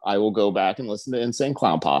nostalgic, I will go back and listen to Insane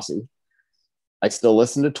Clown Posse. I still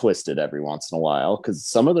listen to Twisted every once in a while because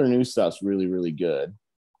some of their new stuff's really, really good,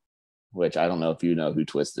 which I don't know if you know who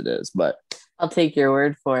Twisted is, but I'll take your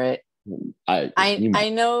word for it. I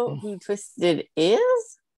know who Twisted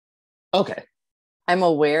is. Okay. I'm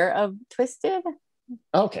aware of Twisted.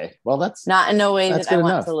 Okay. Well, that's not in a way that I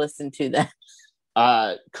want enough to listen to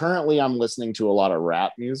that. Currently, I'm listening to a lot of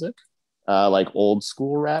rap music. Like old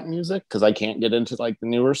school rap music, because I can't get into like the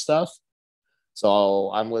newer stuff. So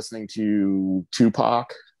I'm listening to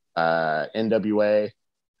Tupac, NWA,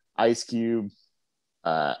 Ice Cube.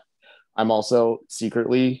 I'm also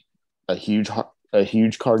secretly a huge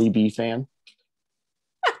Cardi B fan.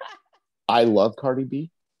 I love Cardi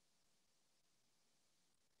B.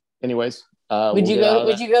 Anyways, would you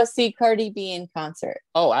go see Cardi B in concert?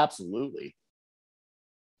 Oh, absolutely.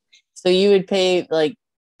 So you would pay like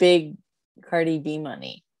big Cardi B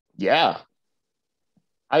money? Yeah.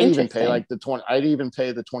 I'd even pay like the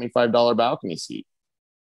 $25 balcony seat.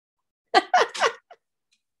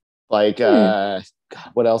 Like, God,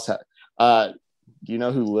 what else? Do you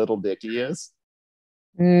know who Little Dicky is?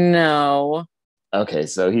 No. Okay,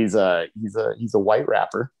 so he's a white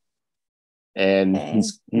rapper, and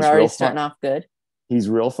he's real starting off good. He's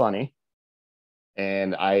real funny,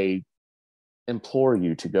 and I implore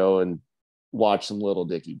you to go and watch some Little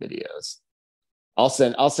Dicky videos. I'll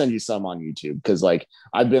send you some on YouTube, because like,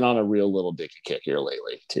 I've been on a real Little Dicky kick here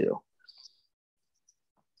lately too.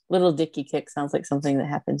 Little Dicky kick sounds like something that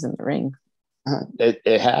happens in the ring.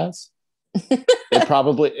 It has. It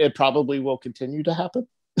probably will continue to happen.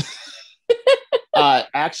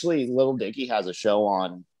 Actually, Little Dicky has a show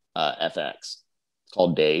on FX. It's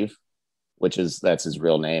called Dave, that's his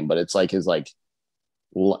real name, but it's like his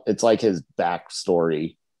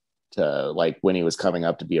backstory to like when he was coming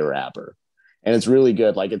up to be a rapper. And it's really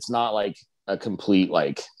good. Like, it's not like a complete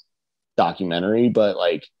like documentary, but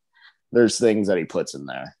like there's things that he puts in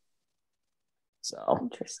there. So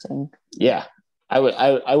interesting. Yeah. I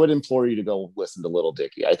would implore you to go listen to Little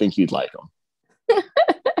Dicky. I think you'd like him.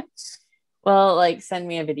 Well, like, send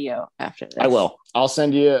me a video after this. I will. I'll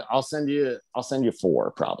send you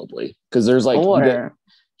 4 probably. Because there's like 4.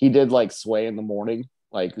 He did like Sway in the Morning.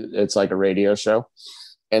 Like, it's like a radio show.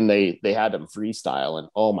 And they had him freestyle, and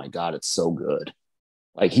oh my God, it's so good.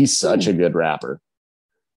 Like, he's such a good rapper.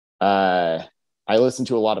 I listen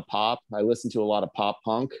to a lot of pop. I listen to a lot of pop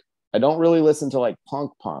punk. I don't really listen to like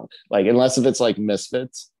punk, like, unless if it's like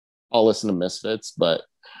Misfits, I'll listen to Misfits, but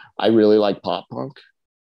I really like pop punk.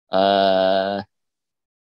 I'll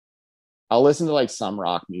listen to like some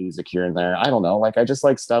rock music here and there. I don't know. Like, I just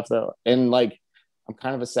like stuff that, and like, I'm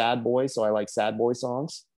kind of a sad boy, so I like sad boy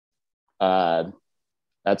songs.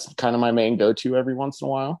 That's kind of my main go-to every once in a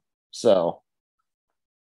while. So,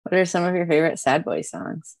 what are some of your favorite sad boy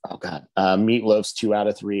songs? Oh God, Meatloaf's 2 out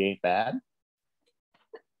of 3 Ain't Bad.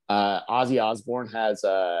 Ozzy Osbourne has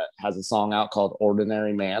a song out called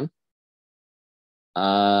Ordinary Man.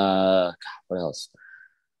 God, what else?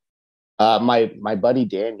 My buddy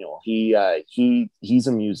Daniel, he's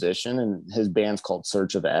a musician, and his band's called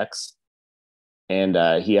Search of X. and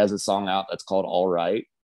he has a song out that's called All Right,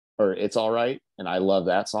 or It's All Right, and I love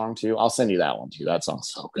that song too. I'll send you that one too. That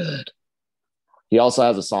song's so good. He also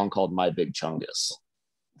has a song called My Big Chungus.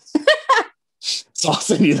 So I'll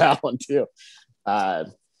send you that one too. I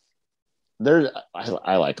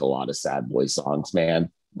like a lot of sad boy songs,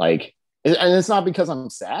 man. Like, and it's not because I'm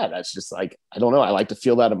sad. That's just like, I don't know. I like to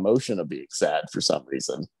feel that emotion of being sad for some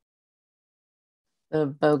reason. The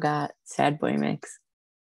Bogat sad boy mix.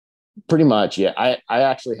 Pretty much, yeah. I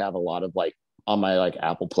actually have a lot of like on my like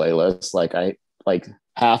Apple playlist. Like I like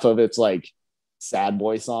half of it's like sad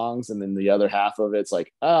boy songs, and then the other half of it's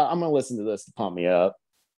like, I'm gonna listen to this to pump me up.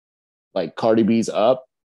 Like Cardi B's Up.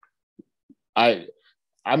 I'm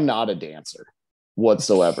not a dancer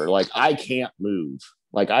whatsoever. Like I can't move.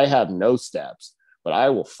 Like I have no steps, but I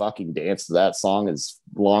will fucking dance to that song as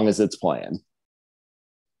long as it's playing.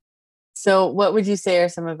 So what would you say are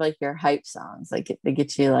some of like your hype songs? Like they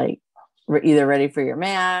get you like either ready for your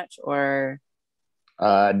match or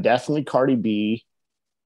definitely Cardi B.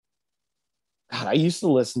 God, I used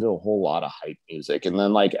to listen to a whole lot of hype music, and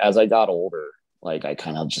then like as I got older, like I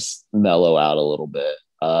kind of just mellow out a little bit.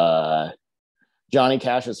 Johnny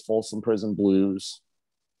Cash's Folsom Prison Blues.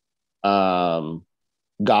 God's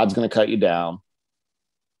Gonna Cut You Down,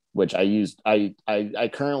 which I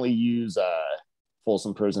currently use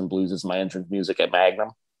Folsom Prison Blues as my entrance music at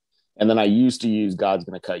Magnum. And then I used to use God's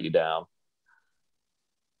Gonna Cut You Down.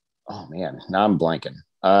 Oh man, now I'm blanking.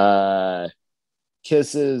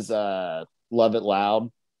 Kiss's Love It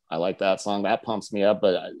Loud. I like that song. That pumps me up,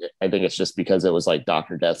 but I think it's just because it was like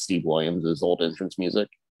Dr. Death, Steve Williams' old entrance music.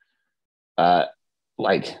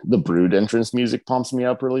 Like the Brood entrance music pumps me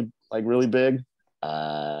up really big.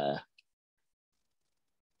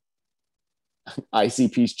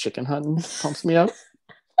 ICP's Chicken Hunting pumps me up.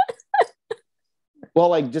 Well,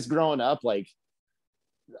 like just growing up, like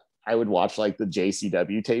I would watch like the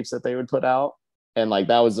JCW tapes that they would put out, and like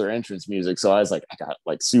that was their entrance music. So I was like, I got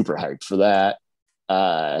like super hyped for that.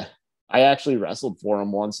 I actually wrestled for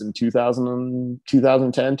them once in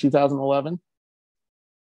 2010, 2011.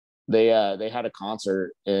 They had a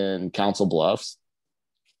concert in Council Bluffs,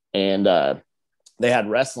 and they had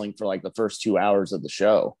wrestling for like the first 2 hours of the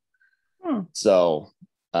show. So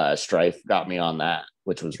Strife got me on that,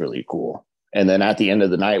 which was really cool. And then at the end of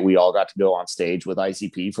the night, we all got to go on stage with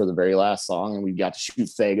ICP for the very last song, and we got to shoot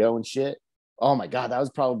Fago and shit. Oh my God, that was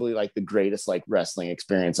probably like the greatest like wrestling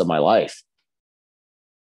experience of my life.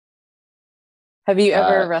 Have you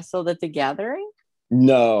ever wrestled at the Gathering?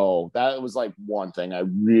 No, that was like one thing I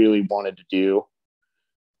really wanted to do.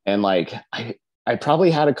 And like, I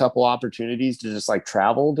probably had a couple opportunities to just like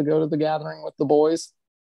travel to go to the Gathering with the boys.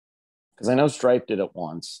 Because I know Stripe did it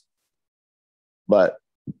once. But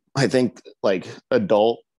I think like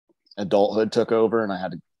adulthood took over, and I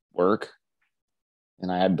had to work,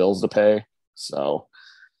 and I had bills to pay. So,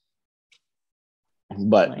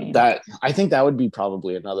 but I think that would be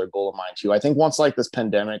probably another goal of mine too. I think once like this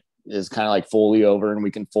pandemic is kind of like fully over and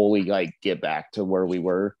we can fully like get back to where we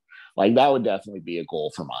were, like that would definitely be a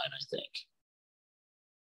goal for mine, I think.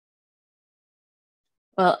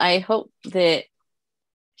 Well, I hope that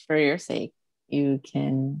for your sake, you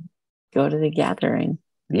can go to the Gathering.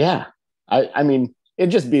 Yeah. I mean,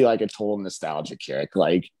 it'd just be like a total nostalgia kick.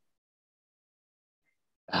 Like,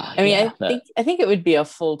 I mean, I think it would be a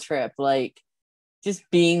full trip. Like just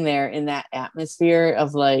being there in that atmosphere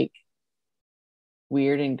of like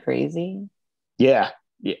weird and crazy. Yeah,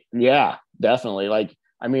 definitely. Like,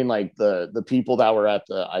 I mean, like the people that were at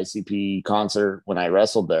the ICP concert when I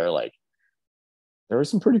wrestled there, like there were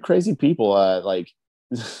some pretty crazy people. Like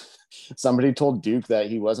somebody told Duke that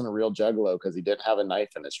he wasn't a real juggalo because he didn't have a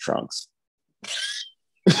knife in his trunks.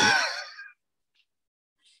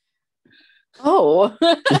 Oh.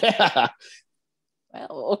 Yeah.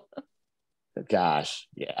 Well. Gosh,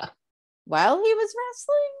 yeah. While he was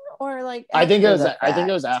wrestling, or like I think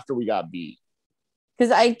it was after we got beat.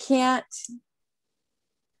 Because I can't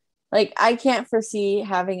foresee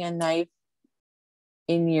having a knife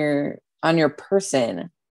on your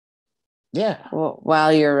person. Yeah.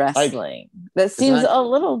 While you're wrestling. Like, that seems a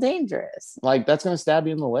little dangerous. Like that's gonna stab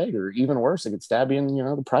you in the leg, or even worse, it could stab you in,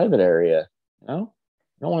 the private area. You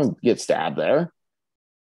don't want to get stabbed there.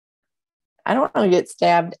 I don't want to get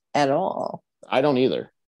stabbed at all. I don't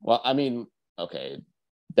either. Well, I mean, okay,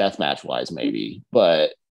 deathmatch wise, maybe,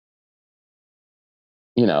 but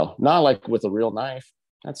not like with a real knife.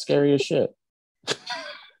 That's scary as shit.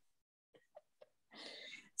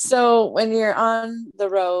 So when you're on the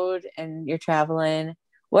road and you're traveling,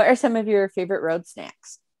 what are some of your favorite road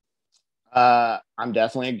snacks? I'm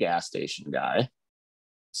definitely a gas station guy.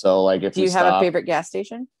 So like if do you have a favorite gas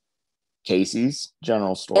station? Casey's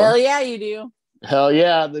General Store. Hell yeah, you do. Hell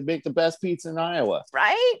yeah, they make the best pizza in Iowa.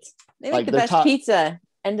 Right? They make Like, the best pizza.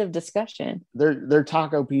 End of discussion. Their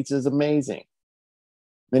taco pizza is amazing.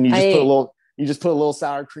 Then you just put a little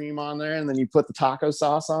sour cream on there, and then you put the taco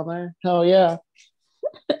sauce on there. Hell yeah.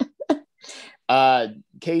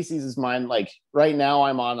 Casey's is mine. Like right now,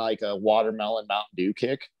 I'm on like a watermelon Mountain Dew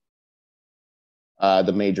kick.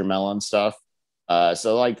 The major melon stuff.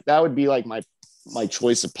 So like that would be like my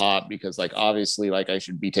choice of pop, because like obviously like I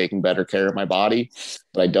should be taking better care of my body,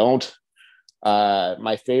 but I don't.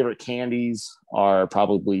 My favorite candies are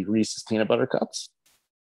probably Reese's peanut butter cups.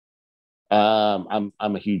 I'm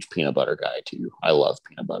a huge peanut butter guy too. I love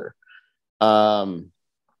peanut butter. I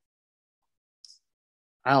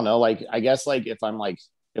don't know, like I guess like if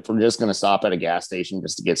we're just gonna stop at a gas station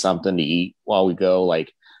just to get something to eat while we go,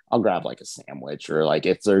 like I'll grab like a sandwich, or like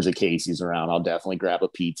if there's a Casey's around, I'll definitely grab a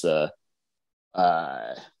pizza.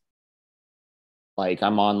 Like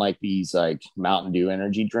I'm on like these like Mountain Dew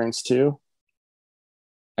energy drinks too.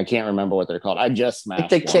 I can't remember what they're called. I just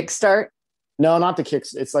smashed like the one. Kickstart. No, not the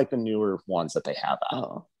kicks. It's like the newer ones that they have out.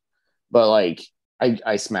 Oh. But like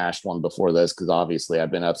I smashed one before this because obviously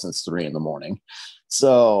I've been up since 3 a.m.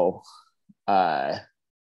 So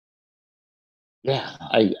yeah,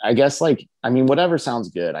 I guess like, I mean, whatever sounds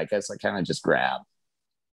good, I guess I kind of just grab.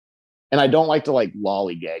 And I don't like to like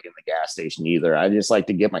lollygag in the gas station either. I just like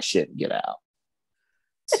to get my shit and get out.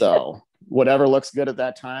 So whatever looks good at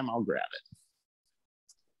that time, I'll grab it.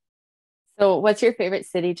 So what's your favorite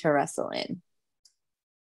city to wrestle in?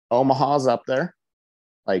 Omaha's up there.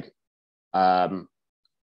 Like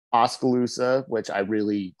Oskaloosa, which I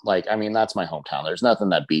really like. I mean, that's my hometown. There's nothing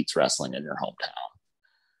that beats wrestling in your hometown.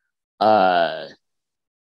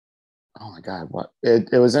 Oh my God, what?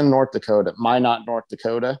 It was in North Dakota. Minot, North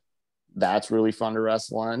Dakota. That's really fun to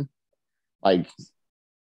wrestle in. Like,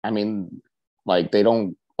 I mean, like they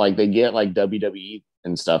don't, like they get like WWE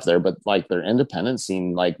and stuff there, but like their independent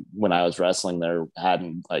scene, like when I was wrestling there,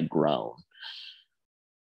 hadn't like grown.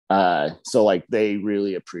 So like they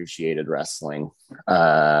really appreciated wrestling.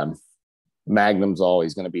 Magnum's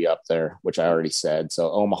always going to be up there, which I already said.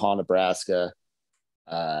 So Omaha, Nebraska.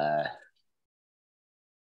 Yeah,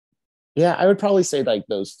 I would probably say like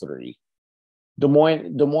those 3. Des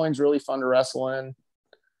Moines really fun to wrestle in.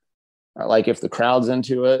 Like if the crowd's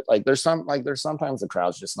into it, like there's sometimes the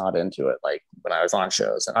crowd's just not into it. Like when I was on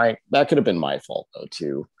shows, and that could have been my fault though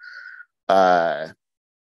too. Yeah,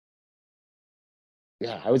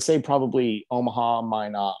 I would say probably Omaha,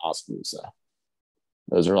 Minot, Oskaloosa.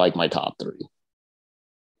 Those are like my top 3.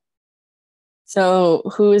 So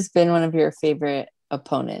who has been one of your favorite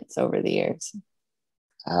opponents over the years?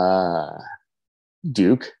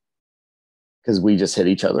 Duke, because we just hit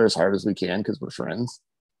each other as hard as we can because we're friends.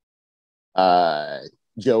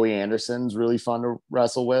 Joey Anderson's really fun to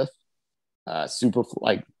wrestle with.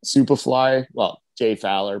 Superfly, well, Jay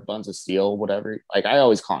Fowler, Buns of Steel, whatever. Like I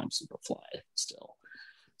always call him Superfly still.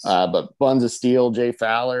 But Buns of Steel, Jay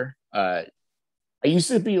Fowler. I used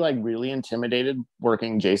to be like really intimidated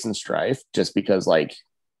working Jason Strife just because like,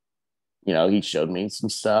 you know, he showed me some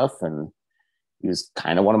stuff and he was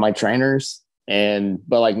kind of one of my trainers. But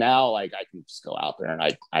like now, like I can just go out there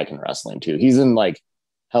and I can wrestle him too. He's in like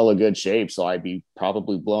hella good shape, so I'd be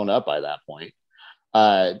probably blown up by that point.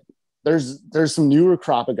 There's some newer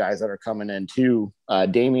crop of guys that are coming in too.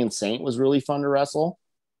 Damian Saint was really fun to wrestle.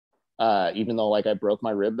 Even though like I broke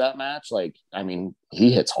my rib that match, like I mean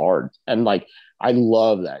he hits hard and like I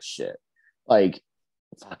love that shit. Like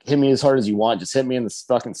hit me as hard as you want, just hit me in the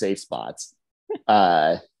fucking safe spots.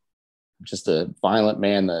 Just a violent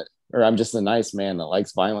man I'm just a nice man that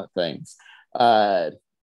likes violent things.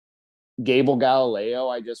 Gable Galileo,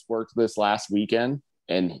 I just worked this last weekend,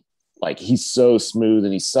 and like he's so smooth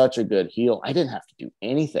and he's such a good heel. I didn't have to do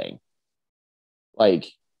anything.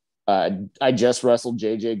 Like I just wrestled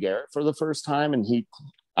JJ Garrett for the first time, and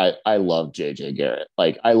I love JJ Garrett.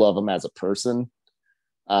 Like I love him as a person.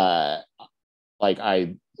 Like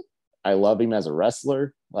I love him as a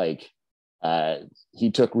wrestler. Like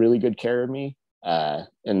he took really good care of me.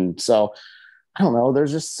 And so I don't know,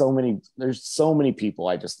 there's so many people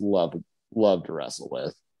I just love to wrestle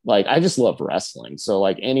with. Like I just love wrestling. So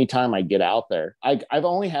like anytime I get out there, I've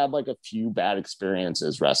only had like a few bad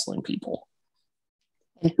experiences wrestling people.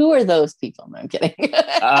 And who are those people? No, I'm kidding.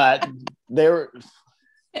 They were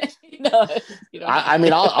no, I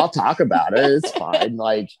mean I'll talk about it. It's fine.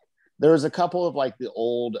 Like there was a couple of like the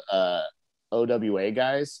old OWA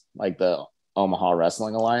guys, like the Omaha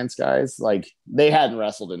Wrestling Alliance guys. Like they hadn't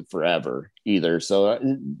wrestled in forever either, so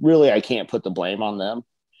really I can't put the blame on them.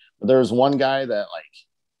 But there was one guy that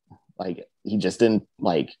like he just didn't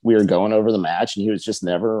like. We were going over the match, and he was just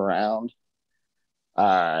never around.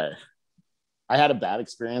 I had a bad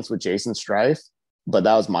experience with Jason Strife, but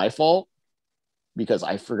that was my fault because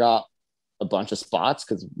I forgot a bunch of spots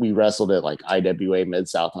because we wrestled at like IWA Mid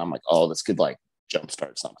South, and I'm like, oh, this could like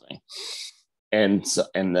jumpstart something, and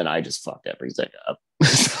then I just fucked everything up.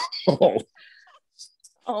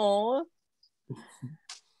 Oh.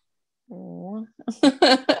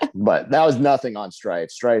 But that was nothing on Strife.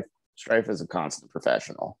 Strife is a constant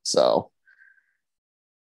professional, so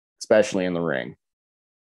especially in the ring.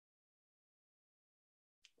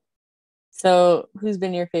 So, who's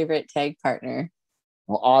been your favorite tag partner?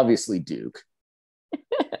 Well, obviously Duke.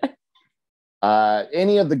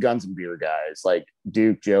 Any of the Guns and Beer guys, like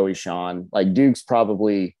Duke, Joey, Sean. Like Duke's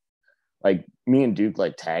probably like me and Duke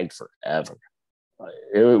like tagged forever.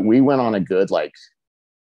 We went on a good like,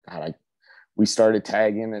 God, we started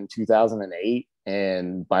tagging in 2008,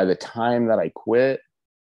 and by the time that I quit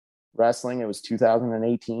wrestling, it was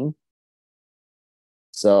 2018.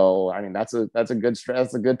 So I mean, that's a good stretch.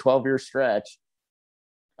 That's a good 12-year stretch.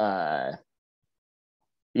 Yeah,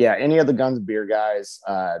 any of the Guns and Beer guys,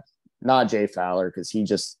 not Jay Fowler because he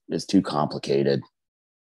just is too complicated.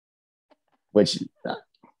 Which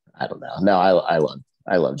I don't know. No,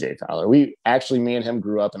 I love Jay Fowler. Me and him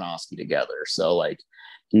grew up in Oski together, so like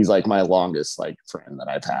he's like my longest like friend that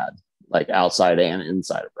I've had, like outside and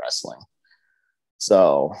inside of wrestling.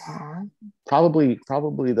 So probably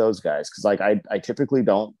those guys because like I typically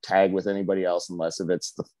don't tag with anybody else unless if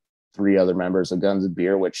it's the 3 other members of Guns and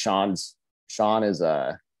Beer, which Sean is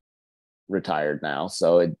retired now,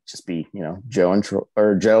 so it'd just be Joe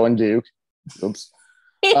and Duke, oops,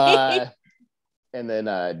 and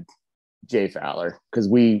then Jay Fowler because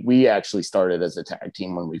we actually started as a tag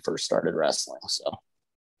team when we first started wrestling. So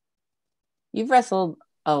you've wrestled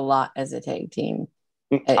a lot as a tag team.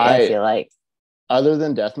 I feel like. Other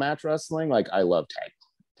than deathmatch wrestling, like I love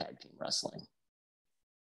tag team wrestling.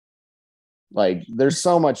 Like there's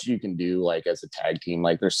so much you can do like as a tag team.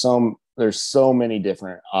 Like there's so many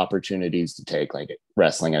different opportunities to take like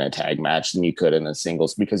wrestling in a tag match than you could in a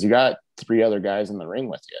singles because you got 3 other guys in the ring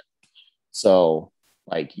with you. So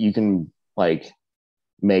like you can like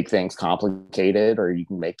make things complicated or you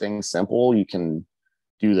can make things simple. You can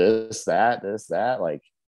do this, that. Like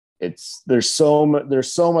there's so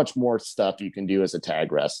much more stuff you can do as a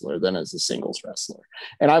tag wrestler than as a singles wrestler.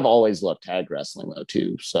 And I've always loved tag wrestling though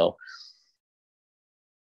too. So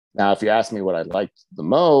now if you ask me what I liked the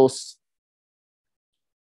most,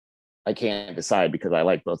 I can't decide because I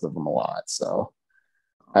like both of them a lot. So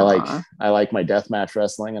I like my deathmatch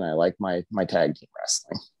wrestling and I like my tag team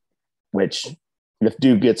wrestling, which if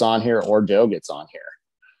Duke gets on here or Joe gets on here,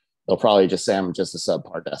 they'll probably just say I'm just a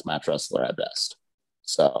subpar deathmatch wrestler at best.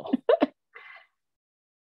 So,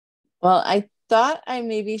 well, I thought I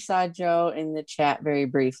maybe saw Joe in the chat very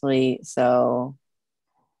briefly. So,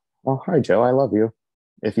 well, hi Joe, I love you.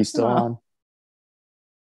 If he's still on.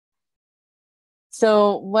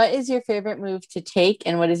 So, what is your favorite move to take,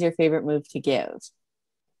 and what is your favorite move to give?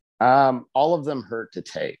 All of them hurt to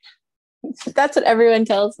take. That's what everyone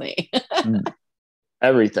tells me.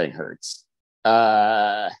 Everything hurts.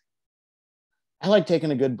 I like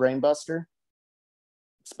taking a good brain buster.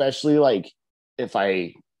 Especially like if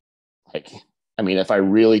I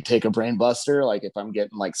really take a brain buster, like if I'm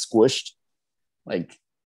getting like squished, like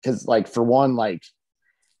because like for one, like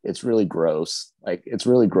it's really gross, like it's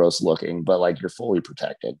really gross looking, but like you're fully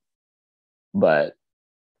protected. But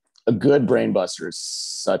a good brain buster is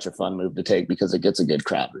such a fun move to take because it gets a good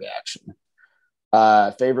crowd reaction.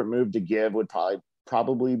 Favorite move to give would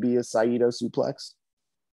probably be a Saito suplex,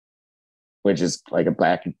 which is like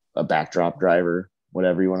a backdrop driver,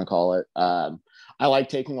 whatever you want to call it. I like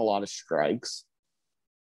taking a lot of strikes,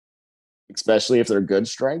 especially if they're good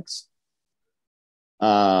strikes.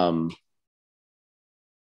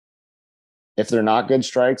 If they're not good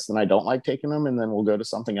strikes, then I don't like taking them, and then we'll go to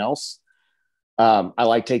something else. I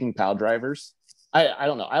like taking pile drivers. I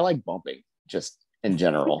don't know. I like bumping just in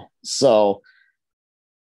general. So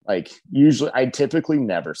like I typically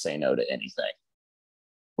never say no to anything,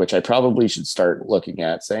 which I probably should start looking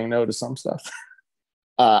at saying no to some stuff.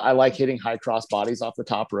 I like hitting high cross bodies off the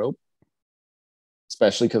top rope,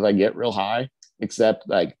 especially because I get real high, except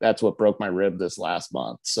like that's what broke my rib this last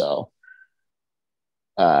month. So,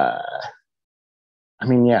 I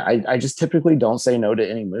mean, yeah, I just typically don't say no to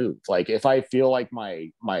any move. Like if I feel like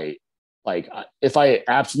if I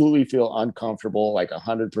absolutely feel uncomfortable, like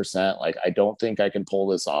 100%, like I don't think I can pull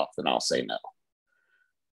this off, then I'll say no.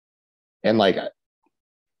 And like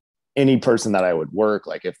any person that I would work,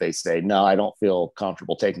 like if they say, no, I don't feel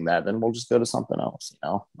comfortable taking that, then we'll just go to something else,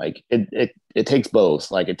 like it takes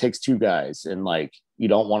both. Like it takes two guys, and like, you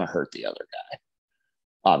don't want to hurt the other guy,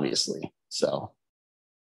 obviously. So.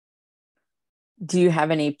 Do you have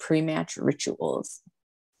any pre-match rituals?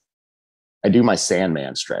 I do my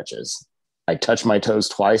Sandman stretches. I touch my toes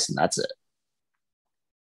twice and that's it.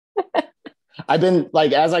 I've been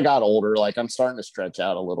like, as I got older, like I'm starting to stretch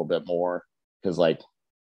out a little bit more because like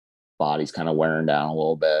body's kind of wearing down a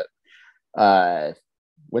little bit.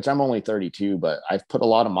 Which I'm only 32, but I've put a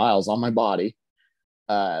lot of miles on my body.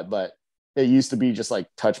 But it used to be just like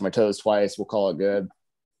touch my toes twice. We'll call it good.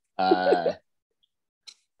 I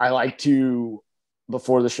like to,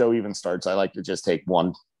 before the show even starts, I like to just take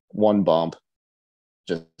one bump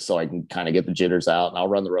just so I can kind of get the jitters out, and I'll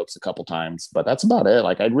run the ropes a couple times, but that's about it.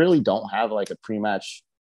 Like I really don't have like a pre-match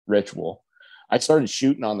ritual. I started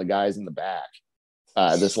shooting on the guys in the back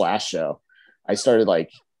this last show. I started like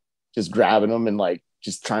just grabbing them and like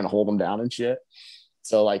just trying to hold them down and shit.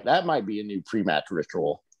 So like that might be a new pre-match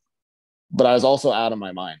ritual. But I was also out of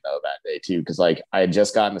my mind though that day too, because like I had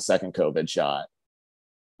just gotten the second COVID shot.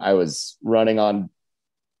 I was running on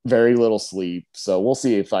very little sleep, so we'll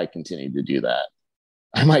see if I continue to do that.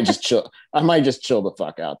 I might just chill. I might just chill the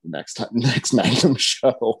fuck out the next Magnum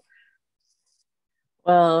show.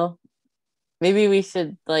 Well, maybe we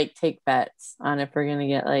should like take bets on if we're gonna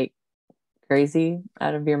get like crazy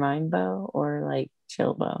out of your mind, Bo, or like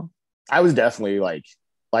chill, Bo. I was definitely like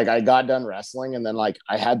I got done wrestling, and then like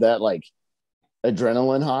I had that like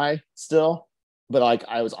adrenaline high still, but like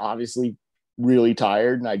I was obviously really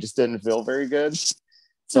tired, and I just didn't feel very good.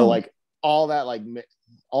 So like all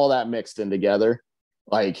that mixed in together,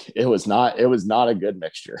 like it was not a good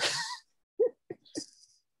mixture.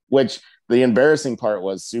 Which the embarrassing part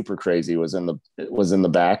was super crazy was in the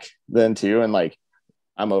back then too, and like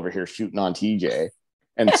I'm over here shooting on TJ,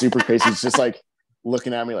 and super crazy is just like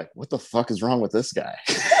looking at me like, what the fuck is wrong with this guy?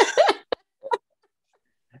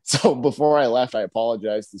 So before I left, I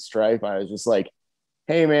apologized to Stripe. I was just like,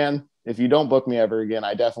 hey man, if you don't book me ever again,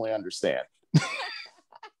 I definitely understand.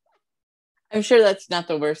 I'm sure that's not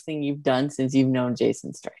the worst thing you've done since you've known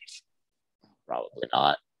Jason Stripe. Probably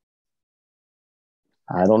not.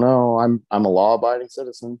 I don't know. I'm a law-abiding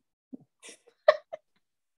citizen.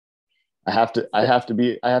 I have to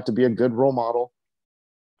be a good role model.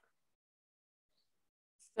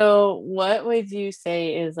 So what would you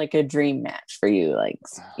say is like a dream match for you? Like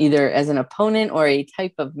either as an opponent or a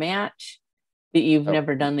type of match that you've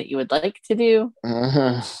never done that you would like to do?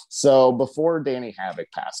 So before Danny Havoc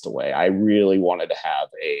passed away, I really wanted to have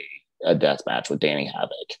a death match with Danny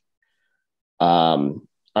Havoc.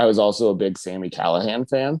 I was also a big Sami Callihan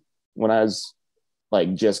fan when I was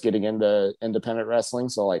like just getting into independent wrestling.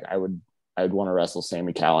 So like I'd want to wrestle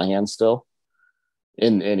Sami Callihan still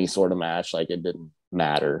in any sort of match. Like it didn't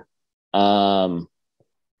matter. Tag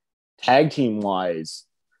team wise,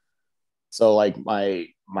 so like my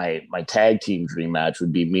tag team dream match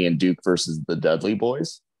would be me and Duke versus the Dudley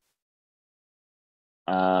Boys.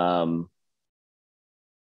 Because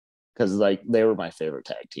like they were my favorite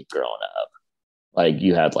tag team growing up. Like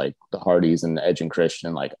you had like the Hardys and Edge and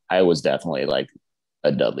Christian. Like I was definitely like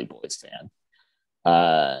a Dudley Boys fan.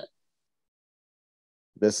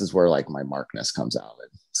 This is where like my Markness comes out of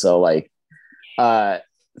it. So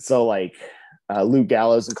Luke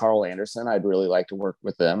Gallows and Carl Anderson, I'd really like to work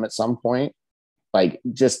with them at some point. Like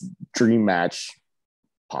just dream match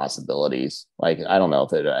possibilities. Like I don't know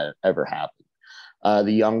if it ever happened.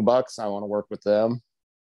 The Young Bucks, I want to work with them.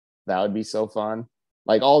 That would be so fun.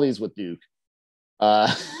 Like all these with Duke.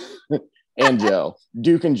 And Joe.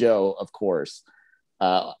 Duke and Joe, of course.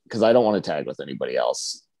 Because I don't want to tag with anybody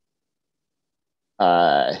else.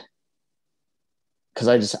 Because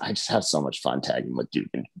I just have so much fun tagging with Duke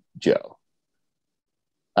and Joe.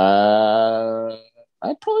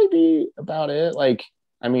 I'd probably be about it. Like,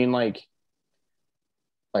 I mean, like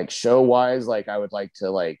show wise, like I would like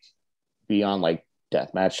to like be on like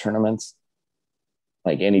deathmatch tournaments.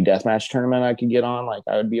 Like any deathmatch tournament I could get on, like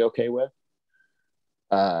I would be okay with.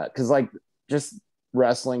 Because like just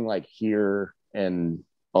wrestling like here in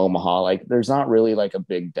Omaha, like there's not really like a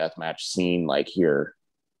big deathmatch scene like here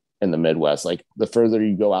in the Midwest. Like the further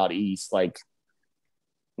you go out east, like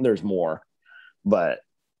there's more. But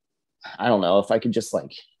I don't know if I could just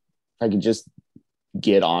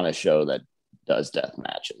get on a show that does death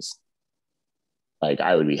matches. Like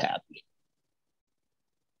I would be happy.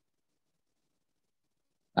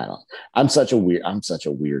 I don't. I'm such a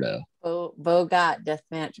weirdo. Bo Gott,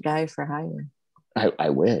 deathmatch guy for hire. I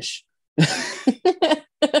wish.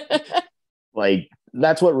 Like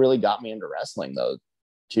that's what really got me into wrestling though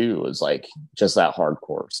too, is like just that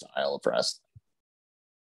hardcore style of wrestling.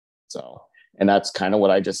 So, and that's kind of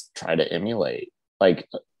what I just try to emulate. Like,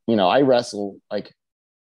 I wrestle, like,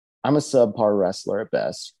 I'm a subpar wrestler at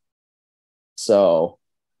best. So,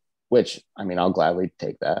 which, I mean, I'll gladly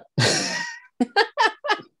take that.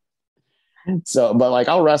 So, but like,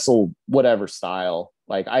 I'll wrestle whatever style.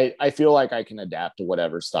 Like, I feel like I can adapt to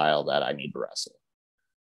whatever style that I need to wrestle.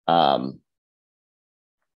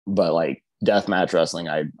 But like deathmatch wrestling,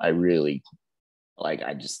 I really like,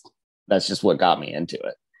 that's just what got me into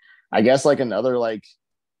it. I guess like another like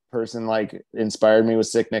person like inspired me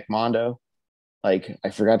was Sick Nick Mondo. Like, I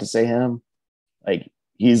forgot to say him. Like,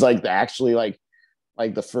 he's like actually like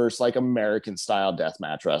the first like American style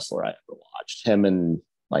deathmatch wrestler I ever watched. Him and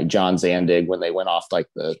like John Zandig, when they went off like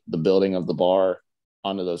the building of the bar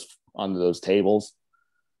onto those tables.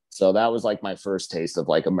 So that was like my first taste of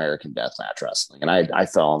like American deathmatch wrestling, and I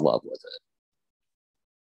fell in love with it.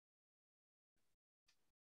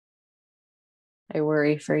 I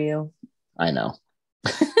worry for you. I know.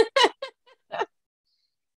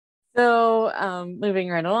 So, moving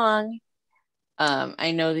right along,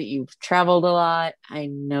 I know that you've traveled a lot. I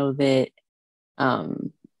know that,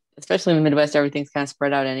 especially in the Midwest, everything's kind of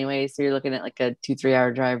spread out anyway. So you're looking at like a 2-3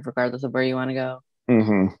 hour drive, regardless of where you want to go.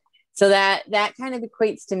 Mm-hmm. So that kind of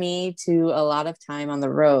equates to me to a lot of time on the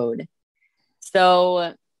road.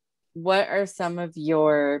 So what are some of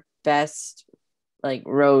your best like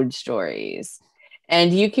road stories?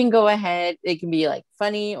 And you can go ahead. It can be like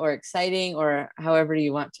funny or exciting or however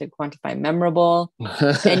you want to quantify memorable.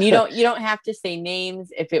 And you don't have to say names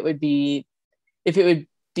if it would be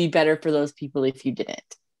better for those people if you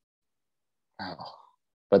didn't. Oh,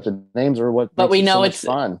 but the names are what but makes we know so it's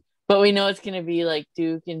much fun. But we know it's going to be like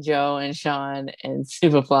Duke and Joe and Sean and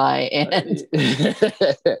Superfly and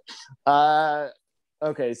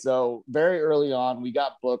okay, so very early on we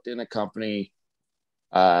got booked in a company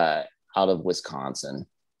out of Wisconsin.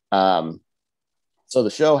 So the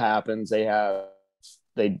show happens, we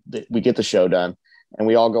get the show done and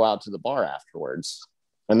we all go out to the bar afterwards.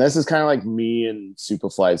 And this is kind of like me and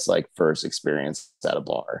Superfly's like first experience at a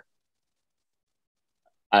bar.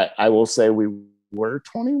 I will say we were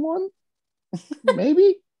 21,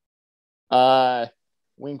 maybe.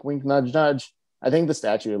 Wink, wink, nudge, nudge. I think the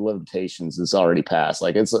statute of limitations is already passed.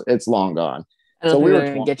 Like it's long gone. I don't think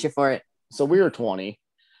they're gonna get you for it. So we were 20,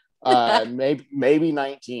 maybe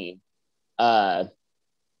 19. But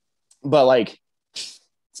like,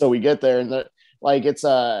 so we get there and like it's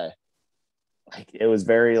like it was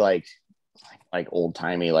very like old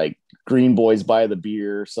timey, like green boys buy the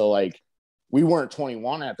beer. So like we weren't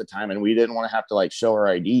 21 at the time and we didn't want to have to like show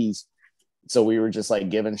our IDs. So we were just like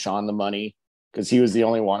giving Sean the money because he was the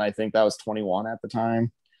only one I think that was 21 at the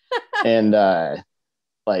time. And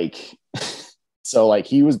like, so like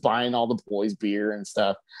he was buying all the boys beer and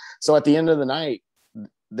stuff. So at the end of the night,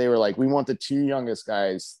 they were like, we want the 2 youngest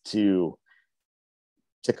guys to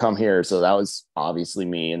come here. So that was obviously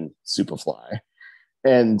me and Superfly.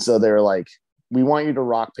 And so they were like, we want you to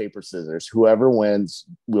rock, paper, scissors. Whoever wins,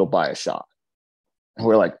 we'll buy a shot. And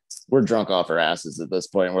we're like, we're drunk off our asses at this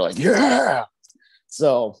point. And we're like, yeah.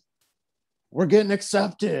 So we're getting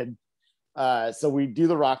accepted. So we do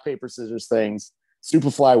the rock, paper, scissors things.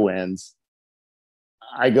 Superfly wins.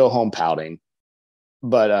 I go home pouting.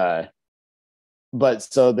 But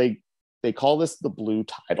so they call this the blue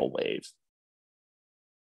tidal wave.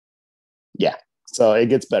 Yeah. So it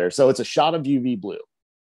gets better. So it's a shot of UV blue.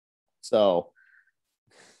 So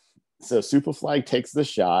Superfly takes the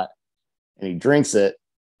shot and he drinks it.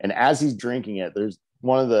 And as he's drinking it, there's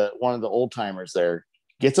one of the old timers there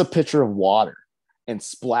gets a pitcher of water and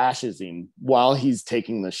splashes him while he's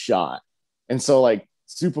taking the shot. And so like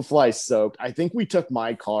Superfly's soaked. I think we took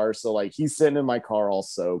my car. So like he's sitting in my car all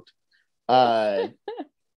soaked.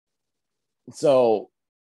 So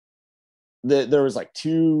there was like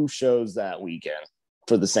 2 shows that weekend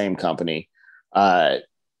for the same company.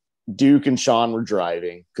 Duke and Sean were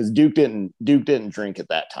driving because Duke didn't drink at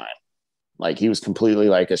that time. Like he was completely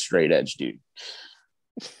like a straight edge dude.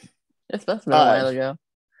 This must have been a while ago.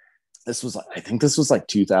 I think this was like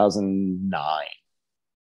 2009,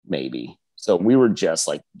 maybe. So we were just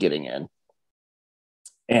like getting in.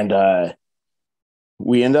 And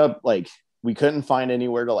we end up like, we couldn't find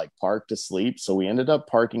anywhere to like park to sleep. So we ended up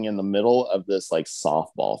parking in the middle of this like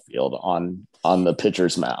softball field on the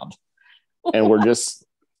pitcher's mound. And we're just,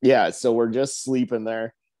 so we're just sleeping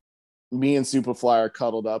there. Me and Superfly are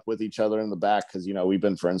cuddled up with each other in the back because, we've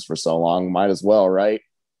been friends for so long. Might as well, right?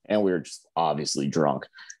 And we were just obviously drunk.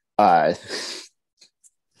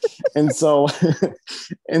 And so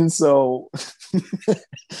and so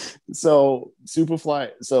so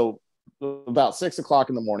Superfly, so about 6 o'clock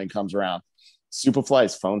in the morning comes around.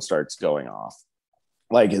 Superfly's phone starts going off.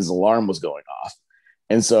 Like his alarm was going off.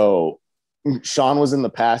 And so Sean was in the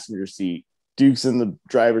passenger seat, Duke's in the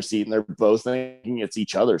driver's seat, and they're both thinking it's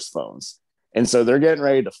each other's phones. And so they're getting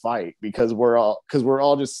ready to fight because we're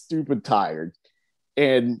all just stupid tired.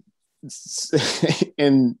 And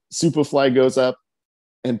and Superfly goes up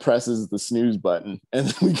and presses the snooze button, and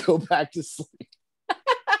then we go back to sleep.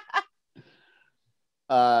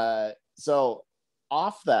 So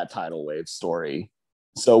off that tidal wave story,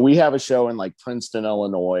 so we have a show in like Princeton,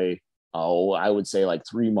 Illinois. Oh, I would say like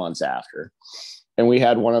 3 months after, and we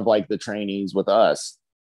had one of like the trainees with us.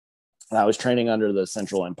 I was training under the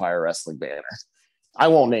Central Empire Wrestling banner. I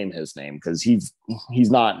won't name his name because he's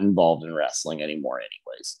not involved in wrestling anymore,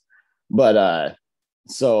 anyways. But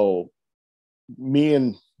so me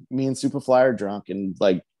and Superfly are drunk, and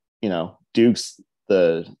like, you know, Duke's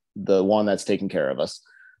the one that's taking care of us.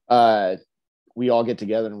 We all get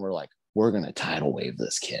together and we're like, we're gonna tidal wave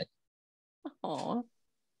this kid. Aww.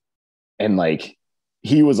 And like,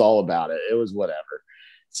 he was all about it. It was whatever.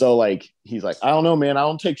 So like, he's like, I don't know, man, I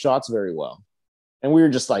don't take shots very well. And we were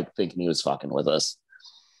just like thinking he was fucking with us.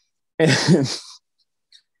 And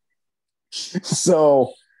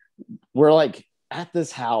so we're like at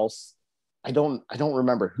this house. I don't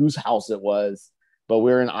remember whose house it was, but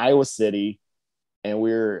we're in Iowa City and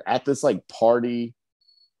we're at this like party,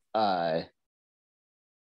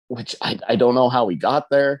 which I don't know how we got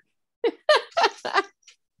there.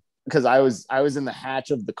 Because I was in the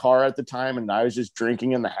hatch of the car at the time, and I was just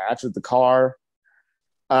drinking in the hatch of the car.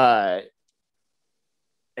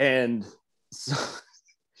 And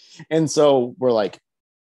so we're like,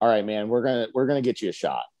 all right, man, we're gonna get you a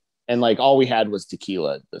shot. And like, all we had was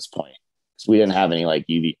tequila at this point, because we didn't have any like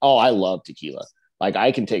UV. Oh, I love tequila. Like,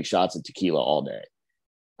 I can take shots of tequila all day.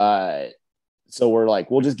 So we're like,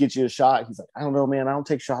 we'll just get you a shot. He's like, I don't know, man, I don't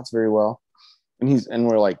take shots very well. And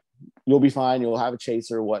we're like, you'll be fine. You'll have a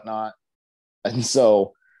chaser or whatnot. And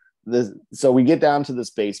so we get down to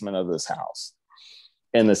this basement of this house,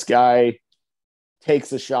 and this guy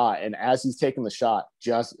takes a shot. And as he's taking the shot,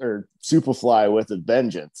 Superfly with a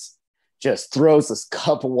vengeance just throws this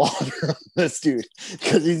cup of water on this dude,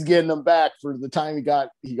 because he's getting them back for the time he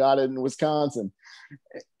got it in Wisconsin.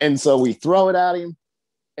 And so we throw it at him,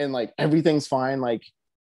 and like, everything's fine. Like,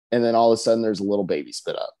 and then all of a sudden there's a little baby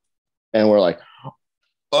spit up, and we're like,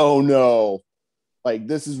 oh no, like,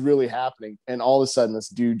 this is really happening. And all of a sudden this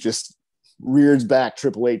dude just rears back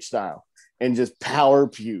Triple H style and just power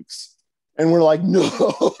pukes. And we're like, no.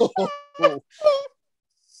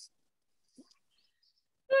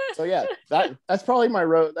 So yeah, that's probably my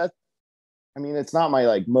road. It's not my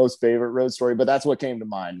like most favorite road story, but that's what came to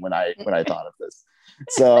mind when I thought of this.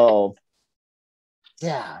 So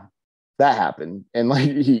yeah, that happened. And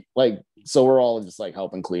like, so we're all just like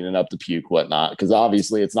helping cleaning up the puke, whatnot, because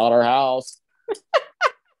obviously it's not our house.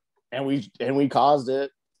 and we caused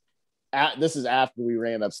it. This is after we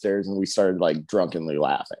ran upstairs and we started like drunkenly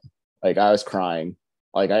laughing. Like, I was crying.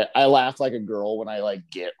 Like, I laughed like a girl when I like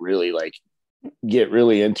get really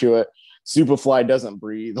into it. Superfly doesn't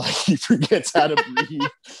breathe. Like, he forgets how to breathe.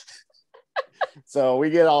 So we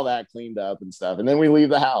get all that cleaned up and stuff, and then we leave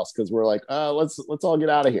the house because we're like, let's all get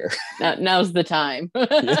out of here. Now's the time.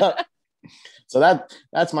 Yeah. So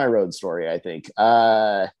that's my road story, I think.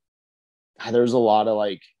 There's a lot of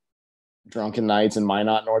like drunken nights in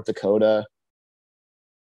Minot, North Dakota.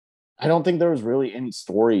 I don't think there was really any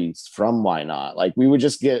stories from Minot. Like, we would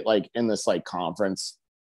just get like in this like conference,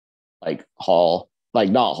 like hall, like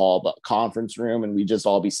not hall, but conference room, and we just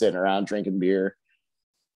all be sitting around drinking beer.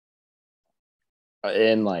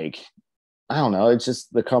 And like, I don't know, it's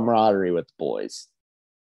just the camaraderie with the boys,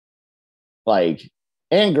 like,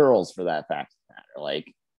 and girls for that fact matter.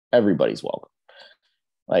 Like, everybody's welcome.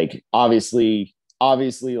 Like, obviously,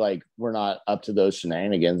 like, we're not up to those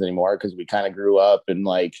shenanigans anymore because we kind of grew up, and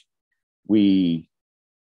like, I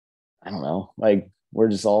don't know, like, we're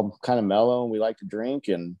just all kind of mellow and we like to drink,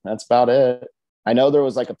 and that's about it. I know there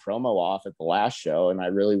was like a promo off at the last show, and I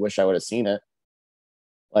really wish I would have seen it.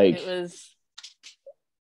 Like, it was.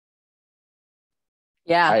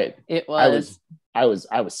 Yeah, it was. I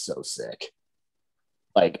was so sick.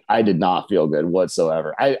 Like, I did not feel good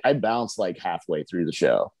whatsoever. I bounced like halfway through the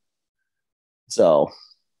show. So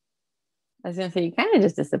I was gonna say, you kind of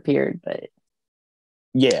just disappeared, but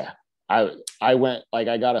yeah, I went, like,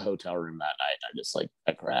 I got a hotel room that night. I just like,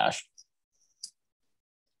 I crashed.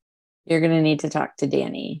 You're gonna need to talk to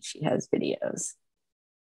Danny. She has videos.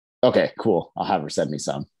 Okay, cool. I'll have her send me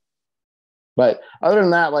some. But other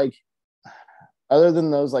than that, like, other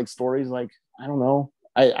than those like stories, like, I don't know.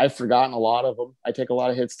 I've forgotten a lot of them. I take a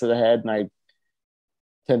lot of hits to the head, and I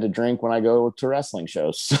tend to drink when I go to wrestling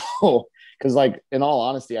shows. So, because like in all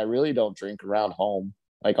honesty, I really don't drink around home.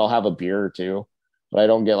 Like I'll have a beer or two, but I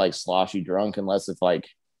don't get like sloshy drunk unless it's like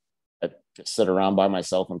I just sit around by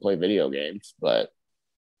myself and play video games. But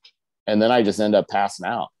and then I just end up passing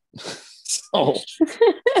out. So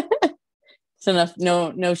it's enough.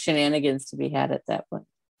 No shenanigans to be had at that point.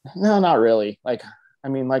 no, not really. Like I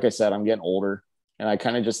mean, like I said, I'm getting older, and I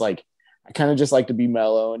kind of just like to be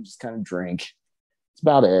mellow and just kind of drink. It's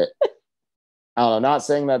about it. I don't know. Not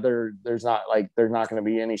saying that there's not going to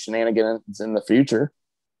be any shenanigans in the future,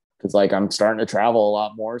 because like I'm starting to travel a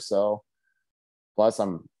lot more. So plus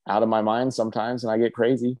I'm out of my mind sometimes, and I get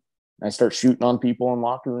crazy. I start shooting on people in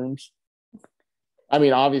locker rooms. I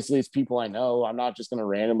mean, obviously it's people I know. I'm not just going to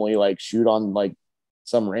randomly like shoot on like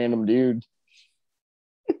some random dude.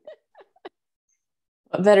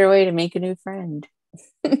 A better way to make a new friend.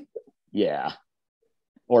 Yeah.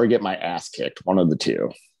 Or get my ass kicked. One of the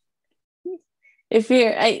two. If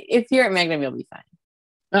you're at Magnum, you'll be fine.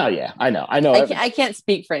 Oh yeah, I know. I can't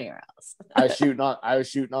speak for anywhere else. I was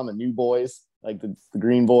shooting on the new boys, like the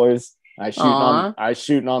green boys. I was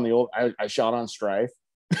shooting on the old. I shot on Strife.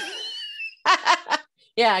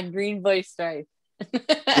 Yeah, Green Boy Strife.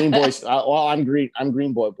 Green Boy. Well, I'm Green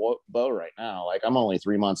Boy Bo right now. Like I'm only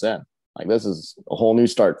 3 months in. Like this is a whole new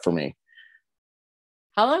start for me.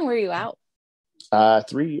 How long were you out?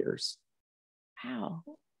 3 years. Wow.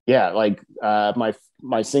 Yeah, like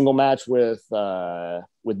my single match with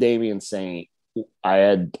Damian Saint, I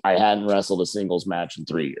hadn't wrestled a singles match in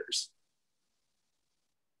 3 years.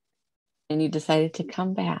 And you decided to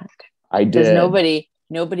come back. I did. Because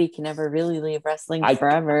nobody can ever really leave wrestling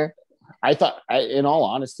forever. I thought, in all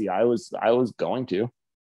honesty, I was going to,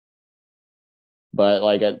 but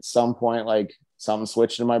like at some point, like something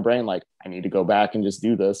switched in my brain. Like I need to go back and just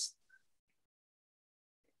do this.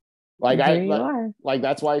 Like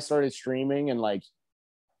that's why I started streaming, and like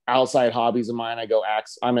outside hobbies of mine,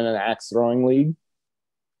 I'm in an axe throwing league.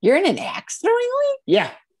 You're in an axe throwing league?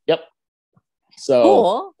 Yeah. Yep. So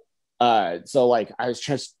cool. So like I was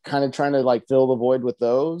just kind of trying to like fill the void with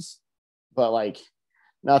those, but like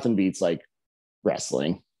nothing beats like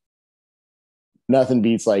wrestling. Nothing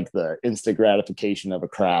beats like the instant gratification of a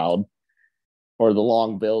crowd or the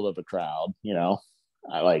long build of a crowd, you know.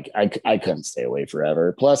 I couldn't stay away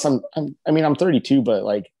forever. Plus I'm 32, but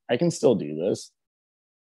like I can still do this.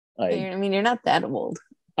 Like I mean, you're not that old.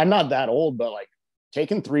 I'm not that old, but like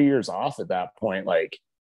taking 3 years off at that point, like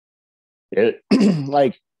it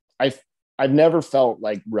like I've never felt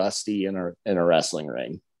like rusty in a wrestling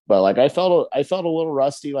ring. But like I felt a little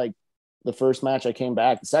rusty like the first match I came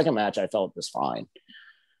back. The second match I felt just fine.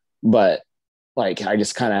 But like I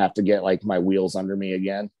just kind of have to get like my wheels under me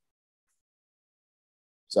again.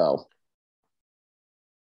 So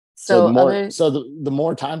the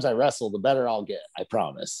more times I wrestle, the better I'll get. I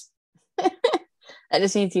promise. That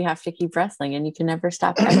just means you have to keep wrestling, and you can never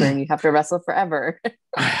stop ever, and you have to wrestle forever.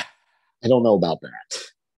 I don't know about that,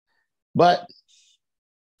 but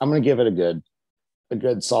I'm gonna give it a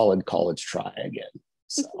good solid college try again.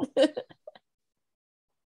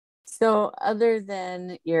 So other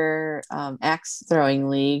than your axe throwing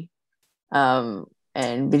league,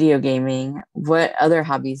 and video gaming, what other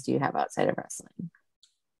hobbies do you have outside of wrestling?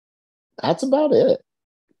 That's about it,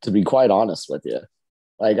 to be quite honest with you.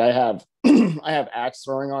 Like I have I have axe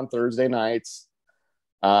throwing on Thursday nights.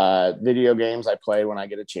 Video games I play when I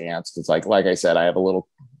get a chance. It's like I said, I have a little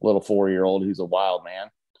 4-year-old who's a wild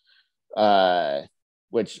man.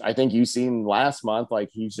 Which I think you seen last month.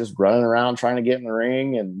 Like he's just running around trying to get in the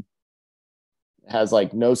ring and has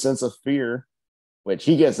like no sense of fear. Which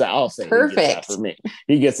he gets that. I'll say perfect. He gets that for me.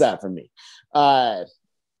 He gets that from me.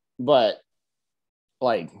 But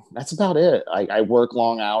like that's about it. I work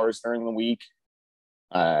long hours during the week.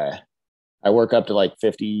 I work up to like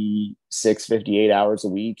 56, 58 hours a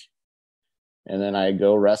week. And then I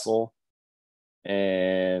go wrestle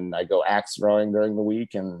and I go axe throwing during the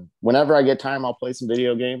week. And whenever I get time, I'll play some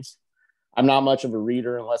video games. I'm not much of a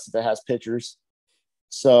reader unless it has pictures.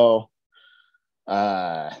 So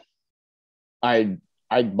I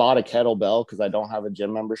bought a kettlebell because I don't have a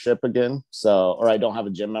gym membership again. So I don't have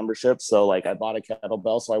a gym membership. So like I bought a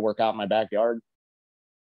kettlebell so I work out in my backyard.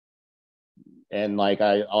 And like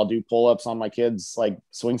I'll do pull-ups on my kids' like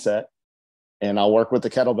swing set, and I'll work with the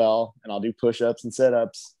kettlebell, and I'll do push-ups and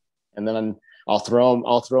sit-ups, and then I'll throw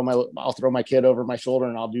my kid over my shoulder,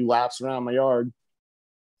 and I'll do laps around my yard.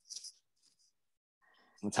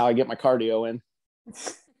 That's how I get my cardio in.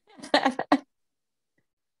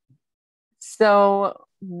 So,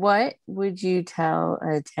 what would you tell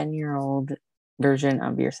a 10-year-old version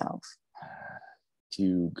of yourself?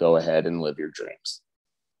 To go ahead and live your dreams.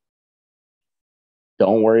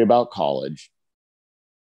 Don't worry about college.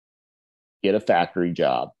 Get a factory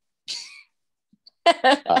job.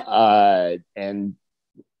 And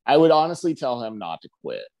I would honestly tell him not to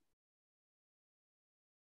quit.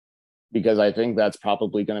 Because I think that's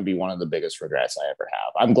probably going to be one of the biggest regrets I ever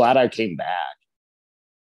have. I'm glad I came back.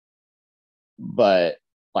 But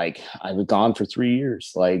like, I was gone for 3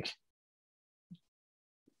 years. Like,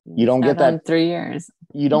 you don't get that 3 years.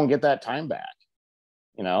 You don't get that time back,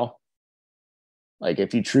 you know? Like,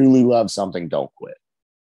 if you truly love something, don't quit.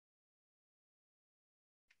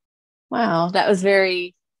 Wow, that was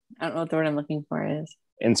very, I don't know what the word I'm looking for is.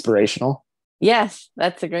 Inspirational? Yes,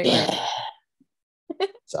 that's a great word.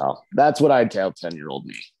 So that's what I'd tell 10-year-old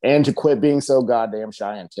me. And to quit being so goddamn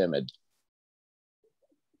shy and timid.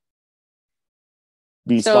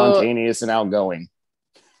 Be spontaneous and outgoing.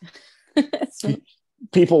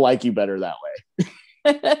 People like you better that way.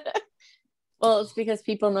 Well, it's because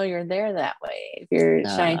people know you're there that way. If you're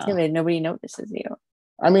shy and timid, nobody notices you.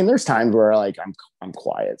 I mean, there's times where like I'm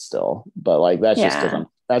quiet still, but like that's just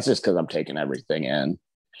because I'm taking everything in,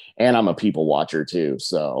 and I'm a people watcher too.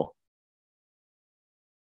 So,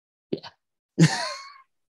 yeah.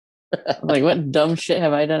 Like, what dumb shit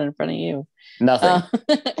have I done in front of you? Nothing.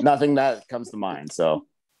 Nothing that comes to mind. So,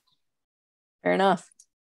 fair enough.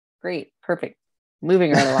 Great. Perfect.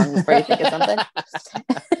 Moving right along before you think of something.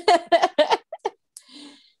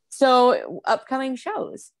 So, upcoming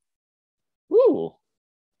shows. Ooh.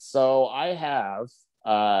 So I have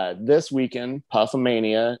this weekend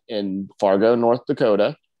Puffamania in Fargo, North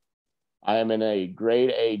Dakota. I am in a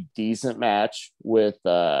grade A decent match with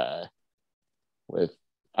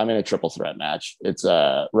I'm in a triple threat match. It's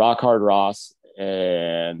Rock Hard Ross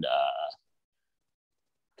and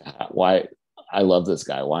why I love this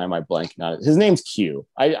guy. Why am I blanking on it? His name's Q.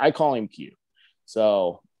 I call him Q.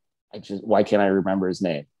 So why can't I remember his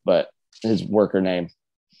name? But his worker name,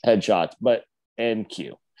 Headshots, and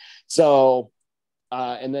Q. So,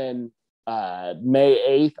 and then May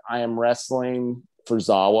 8th, I am wrestling for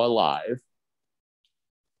Zawa live.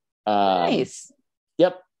 Nice.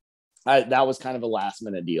 Yep. That was kind of a last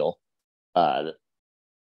minute deal,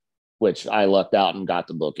 which I lucked out and got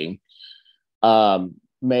the booking.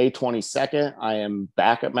 May 22nd, I am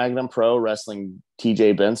back at Magnum Pro wrestling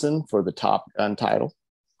TJ Benson for the Top Gun title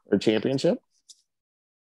or championship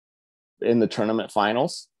in the tournament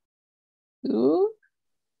finals. Ooh.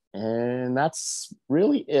 And that's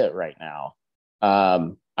really it right now. I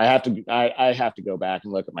have to go back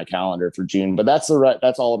and look at my calendar for June, but that's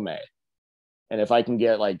all of May. And if I can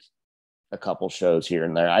get like a couple shows here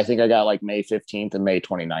and there, I think I got like May 15th and May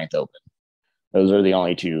 29th open. Those are the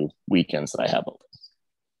only 2 weekends that I have open.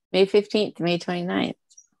 May 15th, May 29th.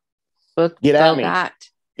 Get at me.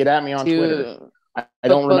 Get at me on Twitter. I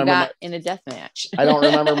don't remember in a death match. I don't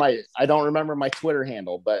remember my Twitter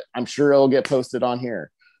handle, but I'm sure it'll get posted on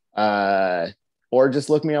here. Or just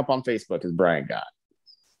look me up on Facebook as Brian Gott.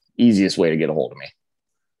 Easiest way to get a hold of me.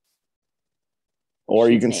 Or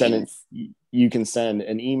you can send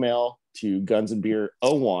an email to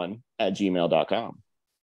gunsandbeer01@gmail.com.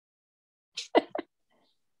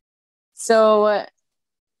 So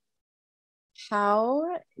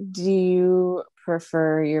how do you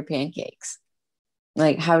prefer your pancakes?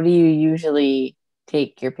 Like, how do you usually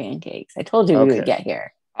take your pancakes? I told you we would get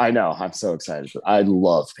here. I know. I'm so excited. I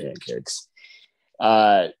love pancakes.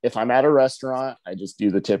 If I'm at a restaurant, I just do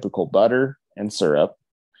the typical butter and syrup.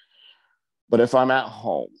 But if I'm at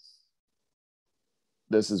home,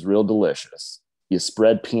 this is real delicious. You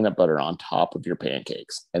spread peanut butter on top of your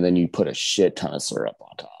pancakes, and then you put a shit ton of syrup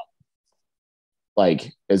on top.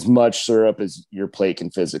 Like, as much syrup as your plate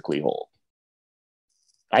can physically hold.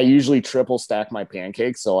 I usually triple stack my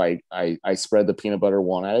pancakes, so I spread the peanut butter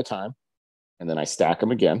one at a time, and then I stack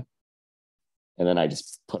them again, and then I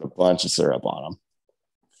just put a bunch of syrup on them.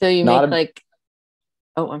 So you make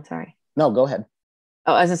oh, I'm sorry. No, go ahead.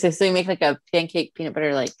 Oh, I was gonna say, so you make like a pancake peanut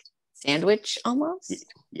butter like sandwich almost?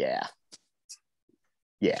 Yeah.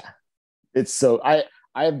 It's so I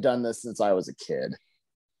have done this since I was a kid,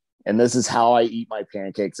 and this is how I eat my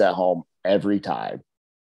pancakes at home every time.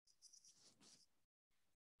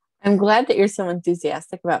 I'm glad that you're so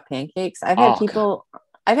enthusiastic about pancakes. I've had people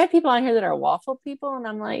on here that are waffle people, and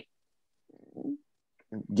I'm like,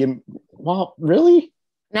 really?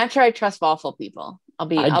 Not sure I trust waffle people. I'll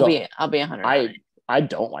be 100. I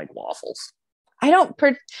don't like waffles. I don't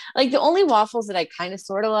like the only waffles that I kind of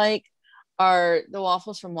sort of like are the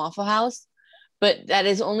waffles from Waffle House, but that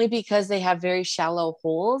is only because they have very shallow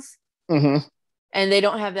holes Mm-hmm. And they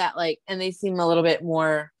don't have that and they seem a little bit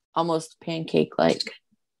more almost pancake like.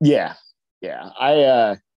 Yeah.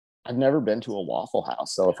 I've never been to a Waffle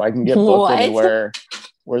House, so if I can get booked anywhere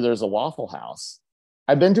where there's a Waffle House.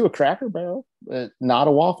 I've been to a Cracker Barrel, but not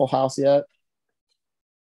a Waffle House yet.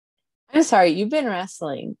 I'm sorry, you've been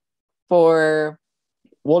wrestling for,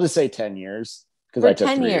 we'll just say 10 years, because I took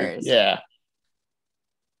 10 years. Yeah.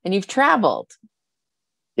 And you've traveled.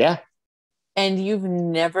 Yeah. And you've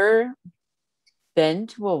never been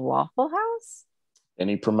to a Waffle House?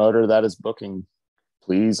 Any promoter that is booking,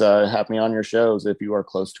 please have me on your shows if you are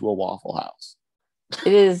close to a Waffle House.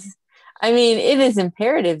 It is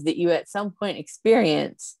imperative that you at some point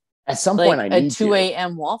experience at some point I need a 2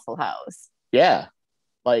 a.m. Waffle House. Yeah.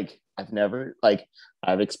 I've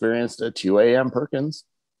experienced a 2 a.m. Perkins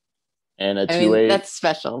and a 2 a.m. That's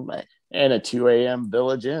special, but and a 2 a.m.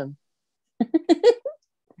 Village Inn.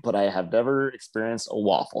 But I have never experienced a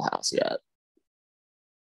Waffle House yet.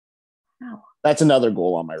 Oh. That's another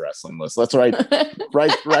goal on my wrestling list. Let's write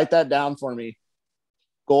that down for me.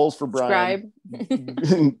 Goals for Brian.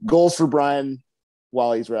 Goals for Brian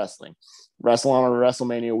while he's wrestling. Wrestle on a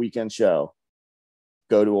WrestleMania weekend show.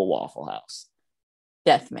 Go to a Waffle House.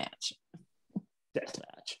 Death match.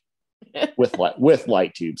 with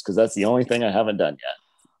light tubes, because that's the only thing I haven't done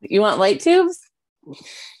yet. You want light tubes?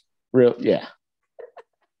 Yeah.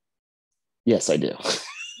 Yes, I do.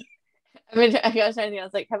 I was trying to think. I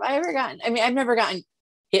was like, have I ever gotten? I've never gotten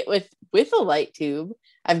hit with a light tube.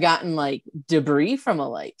 I've gotten debris from a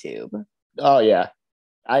light tube. Oh yeah,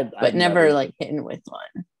 I've never hit with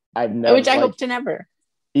one. I've never, which I hope to never.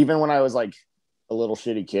 Even when I was a little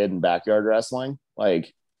shitty kid in backyard wrestling,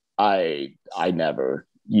 I never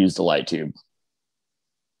used a light tube,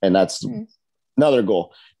 and that's another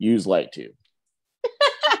goal. Use light tube.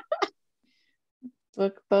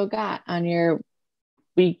 Book Bogat on your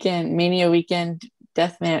Mania weekend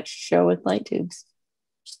deathmatch show with light tubes.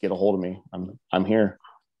 Just get a hold of me. I'm here.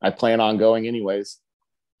 I plan on going anyways.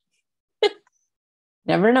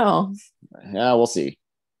 Never know. Yeah, we'll see.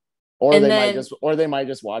 Or they might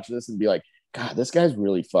just watch this and be like, God, this guy's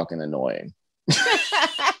really fucking annoying.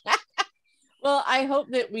 Well, I hope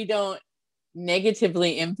that we don't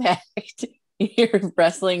negatively impact your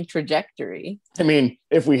wrestling trajectory.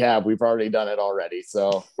 If we've already done it already.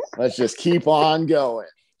 So let's just keep on going.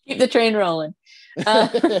 Keep the train rolling.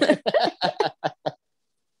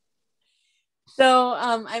 So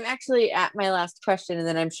I'm actually at my last question, and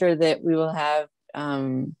then I'm sure that we will have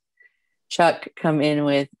Chuck come in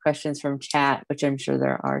with questions from chat, which I'm sure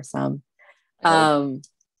there are some. I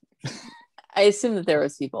assume that there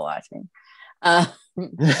was people watching. I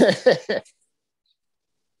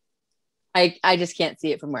just can't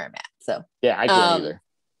see it from where I'm at. So yeah, I can't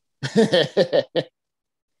either.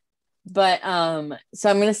 But so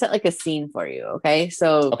I'm gonna set a scene for you, okay?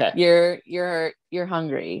 So you're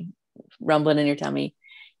hungry, rumbling in your tummy.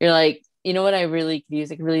 You're like, you know what I really could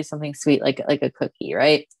use? I could really use something sweet, like a cookie,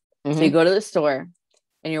 right? Mm-hmm. So you go to the store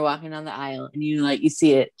and you're walking down the aisle and you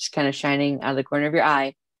see it just kind of shining out of the corner of your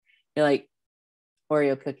eye. You're like,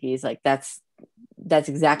 Oreo cookies, that's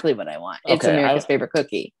exactly what I want. It's America's favorite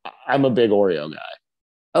cookie. I'm a big Oreo guy.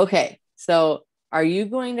 Okay, so are you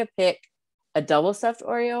going to pick a double stuffed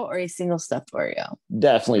Oreo or a single stuffed Oreo?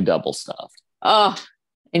 Definitely double stuffed. Oh,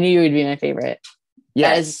 I knew you would be my favorite.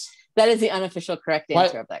 Yes. That is the unofficial correct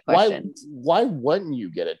answer of that question. Why wouldn't you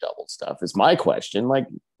get a double stuff is my question.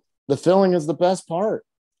 The filling is the best part.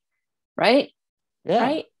 Right? Yeah.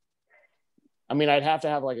 Right? I'd have to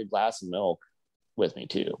have a glass of milk with me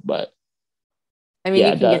too, but you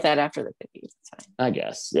can get that after the cookies. It's fine. I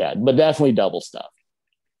guess. Yeah. But definitely double stuff.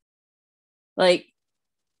 I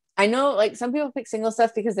know some people pick single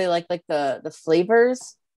stuff because they like the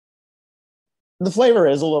flavors. The flavor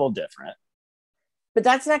is a little different. But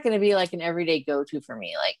that's not going to be an everyday go-to for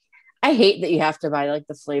me. I hate that you have to buy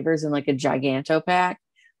the flavors in a giganto pack.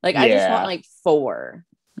 I just want 4.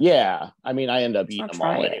 Yeah. I end up eating them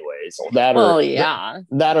all anyways. That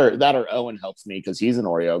or Owen helps me because he's an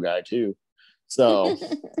Oreo guy too. So,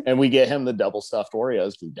 and we get him the double stuffed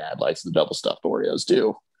Oreos because Dad likes the double stuffed Oreos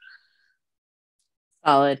too.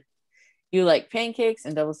 Solid. You like pancakes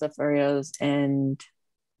and double stuffed Oreos, and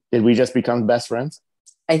did we just become best friends?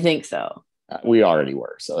 I think so. We already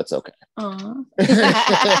were, so it's okay.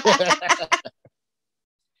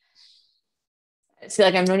 See,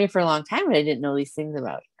 I've known you for a long time, but I didn't know these things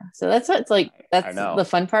about you. So that's what it's like. That's the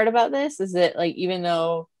fun part about this is that even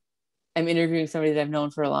though I'm interviewing somebody that I've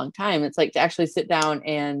known for a long time, it's to actually sit down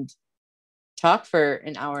and talk for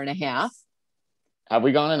an hour and a half. Have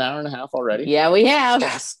we gone an hour and a half already? Yeah, we have.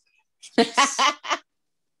 Yes.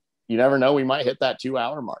 You never know. We might hit that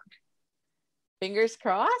 2-hour mark. Fingers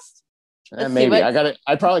crossed. Maybe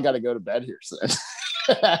I probably got to go to bed here soon.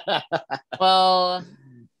 Well,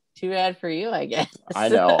 too bad for you, I guess. I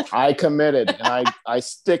know. I committed, and I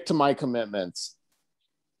stick to my commitments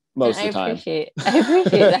most of the time. I appreciate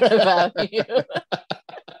that about you.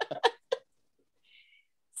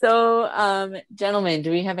 So, gentlemen, do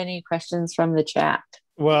we have any questions from the chat?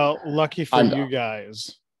 Well, lucky for you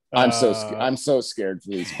guys. I'm so scared for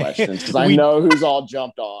these questions because I know who's all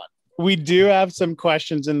jumped on. We do have some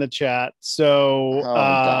questions in the chat. So,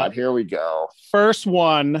 God, here we go. First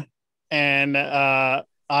one, and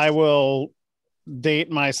I will date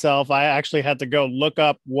myself. I actually had to go look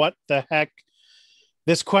up what the heck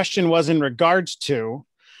this question was in regards to.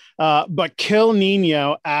 But Kill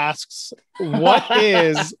Nino asks, what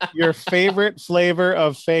is your favorite flavor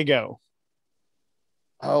of Faygo?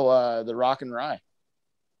 Oh, the rock and rye.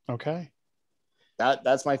 Okay.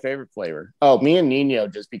 That's my favorite flavor. Oh, me and Nino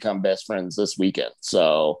just become best friends this weekend.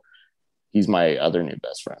 So he's my other new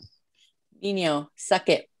best friend. Nino, suck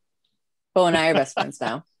it. Bo and I are best friends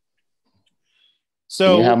now.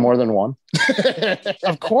 So you have more than one?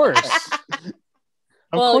 Of course.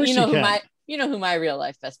 Well, you know who my real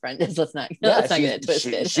life best friend is. Let's not get it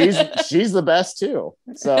twisted. She's the best too.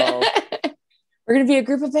 So we're gonna be a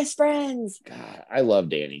group of best friends. God, I love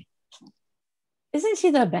Danny. Isn't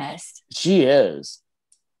she the best? She is.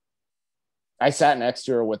 I sat next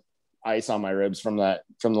to her with ice on my ribs from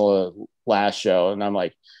the last show, and I'm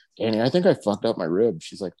like, Danny, I think I fucked up my ribs.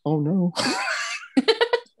 She's like, oh no.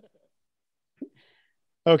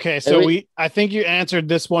 Okay, so I think you answered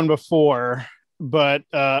this one before, but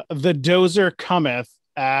the Dozer Cometh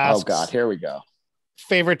asks, oh God, here we go.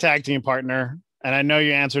 Favorite tag team partner, and I know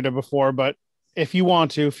you answered it before, but if you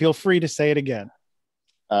want to, feel free to say it again.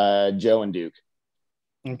 Joe and Duke.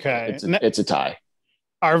 Okay, it's a tie.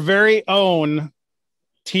 Our very own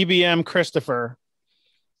TBM Christopher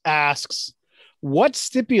asks, what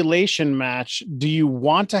stipulation match do you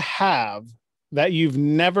want to have that you've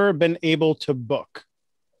never been able to book?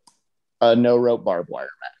 A no rope barbed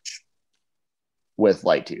wire match with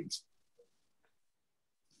light tubes.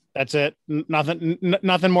 That's it.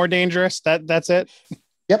 Nothing more dangerous. That's it.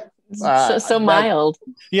 Yep. So mild.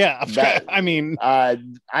 Yeah. I mean,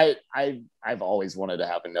 I've always wanted to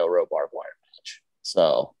have a no rope barbed wire match.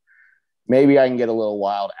 So maybe I can get a little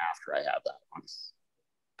wild after I have that one.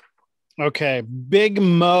 Okay. Big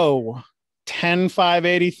Mo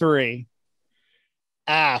 10583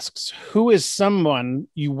 asks, who is someone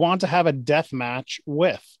you want to have a death match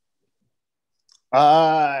with?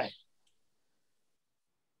 That's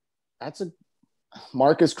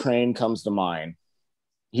Marcus Crane comes to mind.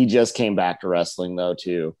 He just came back to wrestling though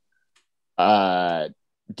too.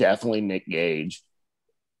 Definitely Nick Gage.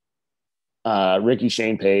 Ricky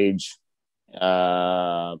Shane Page.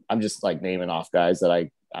 I'm just like naming off guys that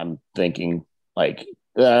I'm thinking like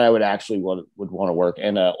that I would actually would want to work.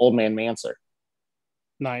 And Old Man Manser.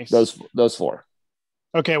 Nice. Those four.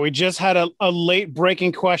 Okay, we just had a late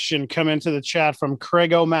breaking question come into the chat from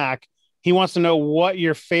Craig O'Mac. He wants to know what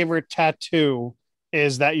your favorite tattoo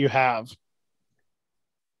is that you have.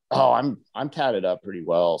 Oh, I'm tatted up pretty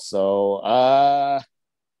well. So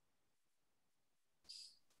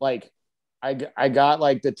like I got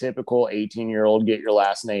like the typical 18-year-old get your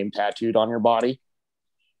last name tattooed on your body.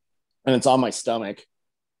 And it's on my stomach.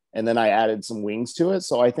 And then I added some wings to it.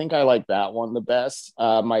 So I think I like that one the best.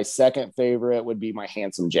 My second favorite would be my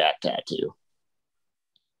Handsome Jack tattoo.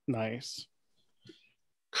 Nice.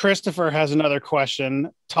 Christopher has another question.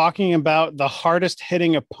 Talking about the hardest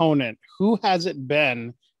hitting opponent, who has it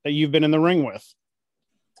been that you've been in the ring with?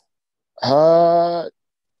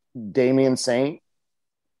 Damian Saint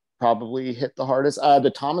probably hit the hardest.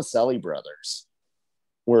 The Tomaselli brothers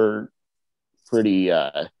were pretty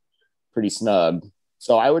snug.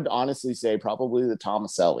 So I would honestly say probably the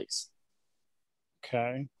Tomasellis.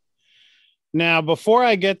 Okay. Now, before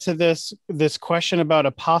I get to this question about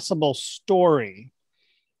a possible story,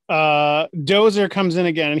 Dozer comes in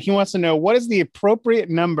again and he wants to know, what is the appropriate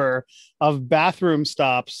number of bathroom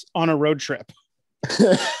stops on a road trip?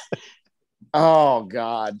 Oh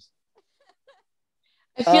God.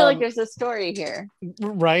 I feel like there's a story here.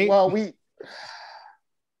 Right? Well, we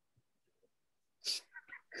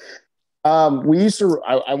used to,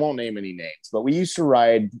 I won't name any names, but we used to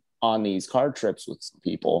ride on these car trips with some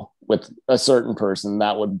people, with a certain person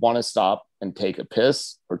that would want to stop and take a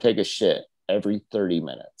piss or take a shit every 30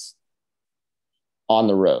 minutes on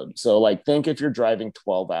the road. So like, think if you're driving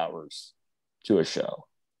 12 hours to a show,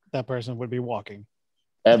 that person would be walking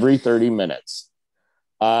every 30 minutes.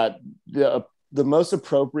 The most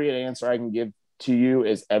appropriate answer I can give to you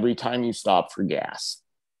is every time you stop for gas.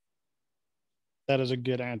 That is a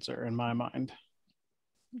good answer in my mind.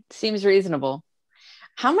 Seems reasonable.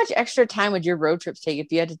 How much extra time would your road trips take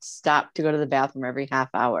if you had to stop to go to the bathroom every half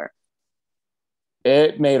hour?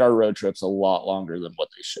 It made our road trips a lot longer than what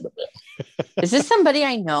they should have been. Is this somebody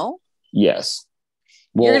I know? Yes.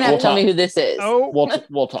 You're going to have to tell me who this is. Oh,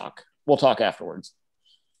 we'll talk. We'll talk afterwards.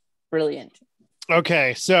 Brilliant.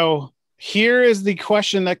 Okay, so here is the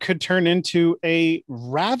question that could turn into a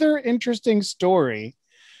rather interesting story.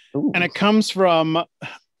 Ooh. And it comes from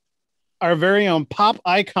our very own Pop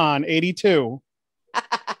Icon 82.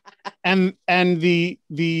 and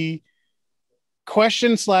the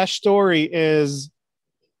question / story is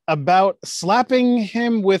about slapping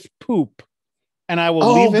him with poop. And I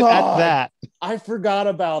will leave it at that. I forgot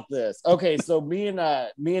about this. Okay, so me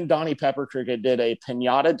and Donnie Pepper Cricket did a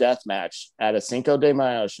pinata death match at a Cinco de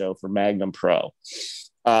Mayo show for Magnum Pro.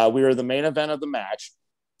 We were the main event of the match,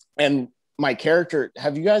 and my character.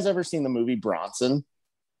 Have you guys ever seen the movie Bronson?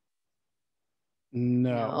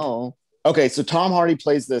 No. Okay, so Tom Hardy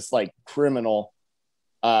plays this like criminal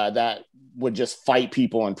that would just fight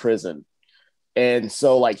people in prison, and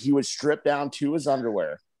so like he would strip down to his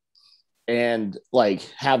underwear and like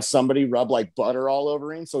have somebody rub like butter all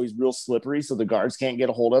over him so he's real slippery so the guards can't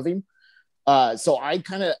get a hold of him. So I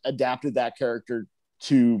kind of adapted that character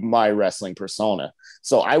to my wrestling persona.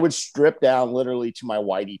 So I would strip down literally to my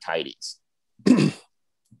whitey tighties.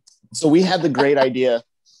 So we had the great idea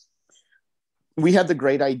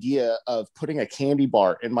of putting a candy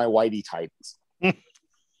bar in my whitey tighties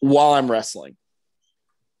while I'm wrestling.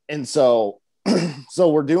 And so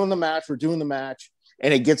we're doing the match,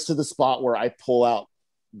 and it gets to the spot where I pull out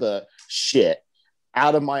the shit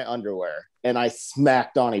out of my underwear and I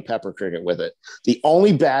smack Donnie Pepper Cricket with it. The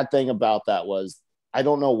only bad thing about that was, I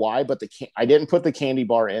don't know why, but I didn't put the candy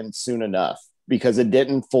bar in soon enough because it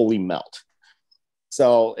didn't fully melt.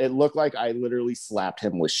 So it looked like I literally slapped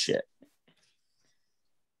him with shit.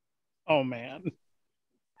 Oh, man.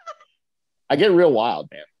 I get real wild,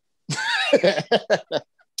 man.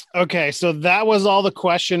 Okay, so that was all the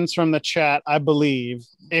questions from the chat, I believe.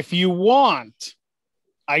 If you want,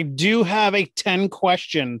 I do have a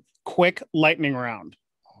 10-question quick lightning round.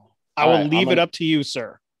 I will leave it up to you,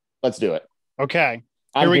 sir. Let's do it. Okay,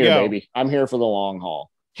 here we go. Baby. I'm here for the long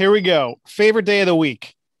haul. Here we go. Favorite day of the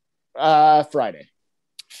week? Friday.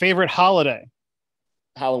 Favorite holiday?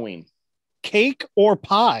 Halloween. Cake or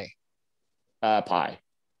pie? Pie.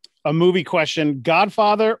 A movie question,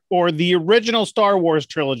 Godfather or the original Star Wars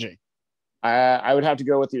trilogy? I would have to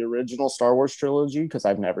go with the original Star Wars trilogy because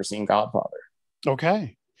I've never seen Godfather.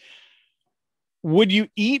 Okay. Would you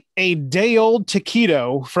eat a day-old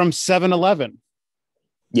taquito from 7-Eleven?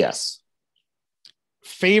 Yes.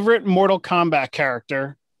 Favorite Mortal Kombat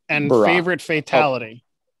character and favorite fatality?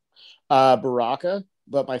 Baraka,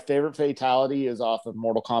 but my favorite fatality is off of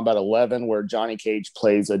Mortal Kombat 11 where Johnny Cage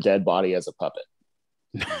plays a dead body as a puppet.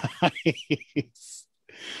 Nice.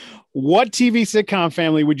 What TV sitcom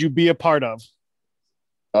family would you be a part of?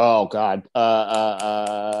 Oh God.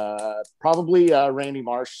 Probably Randy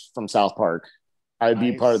Marsh from South Park. I'd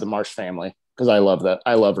be part of the Marsh family because I love that.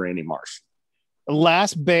 I love Randy Marsh.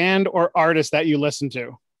 Last band or artist that you listen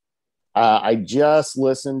to? I just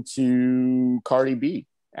listened to Cardi B,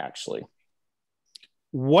 actually.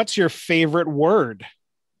 What's your favorite word?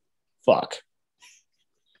 Fuck.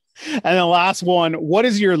 And the last one, what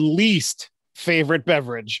is your least favorite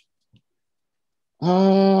beverage?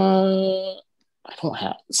 I don't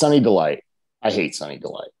have Sunny Delight. I hate Sunny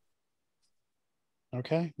Delight.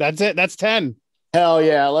 Okay, that's it. That's 10. Hell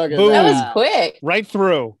yeah! Look at Boom. That was quick. Right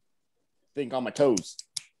through. Think on my toes.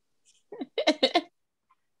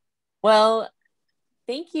 Well,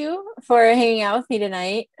 thank you for hanging out with me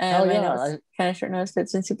tonight. Hell yeah. I know it's kind of short notice, but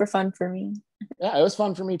it's been super fun for me. Yeah, it was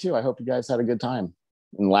fun for me too. I hope you guys had a good time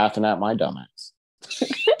and laughing at my dumbass.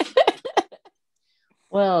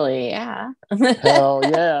 Well, yeah. Hell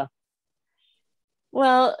yeah.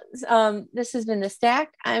 Well, this has been The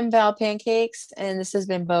Stack. I'm Val Pancakes, and this has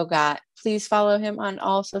been Gott. Please follow him on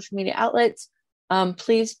all social media outlets.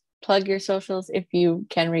 Please plug your socials if you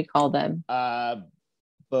can recall them. Gott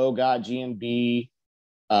GNB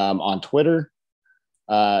on Twitter.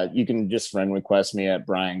 You can just friend request me at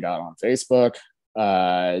Brian Gott on Facebook.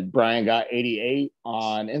 Brian Gott 88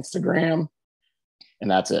 on Instagram,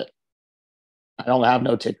 and that's it. I don't have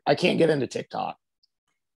no TikTok. I can't get into TikTok.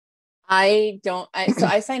 So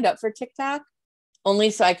I signed up for TikTok only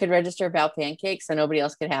so I could register Val Pancakes so nobody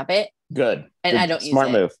else could have it. Good. And I don't use it.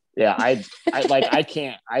 Smart move. Yeah. I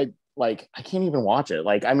can't even watch it.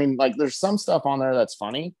 Like, I mean, like there's some stuff on there that's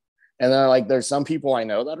funny. And then like, there's some people I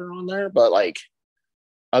know that are on there, but like,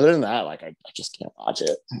 other than that, like I just can't watch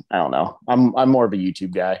it. I don't know. I'm more of a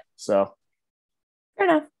YouTube guy. So Fair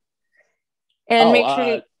enough. And make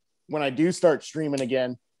sure to when I do start streaming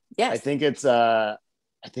again, yes. I think it's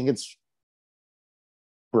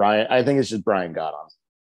Brian. I think it's just Brian Gott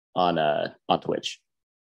on Twitch.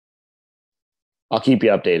 I'll keep you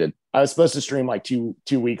updated. I was supposed to stream like two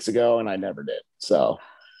weeks ago and I never did. So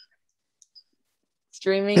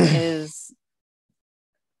streaming is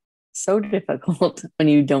so difficult when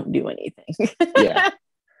you don't do anything. Yeah.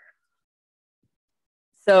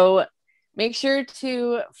 So make sure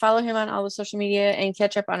to follow him on all the social media and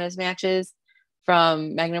catch up on his matches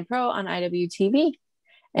from Magnum Pro on IWTV.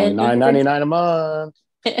 And $9.99 a month.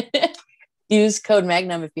 Use code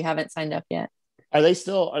Magnum if you haven't signed up yet. Are they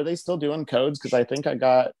still doing codes? Because I think I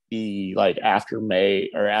got the like after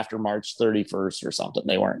March 31st or something.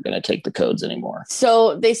 They weren't going to take the codes anymore.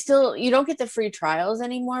 So you don't get the free trials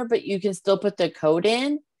anymore, but you can still put the code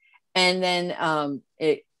in, and then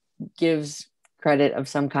it gives credit of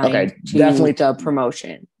some kind to definitely the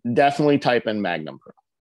promotion. Definitely type in Magnum Pro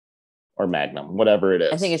or Magnum, whatever it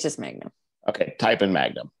is. I think it's just Magnum. Okay, type in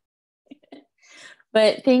Magnum.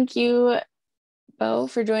 But thank you, Bo,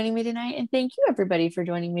 for joining me tonight. And thank you, everybody, for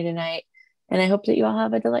joining me tonight. And I hope that you all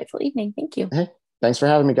have a delightful evening. Thank you. Thanks for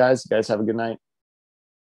having me, guys. You guys have a good night.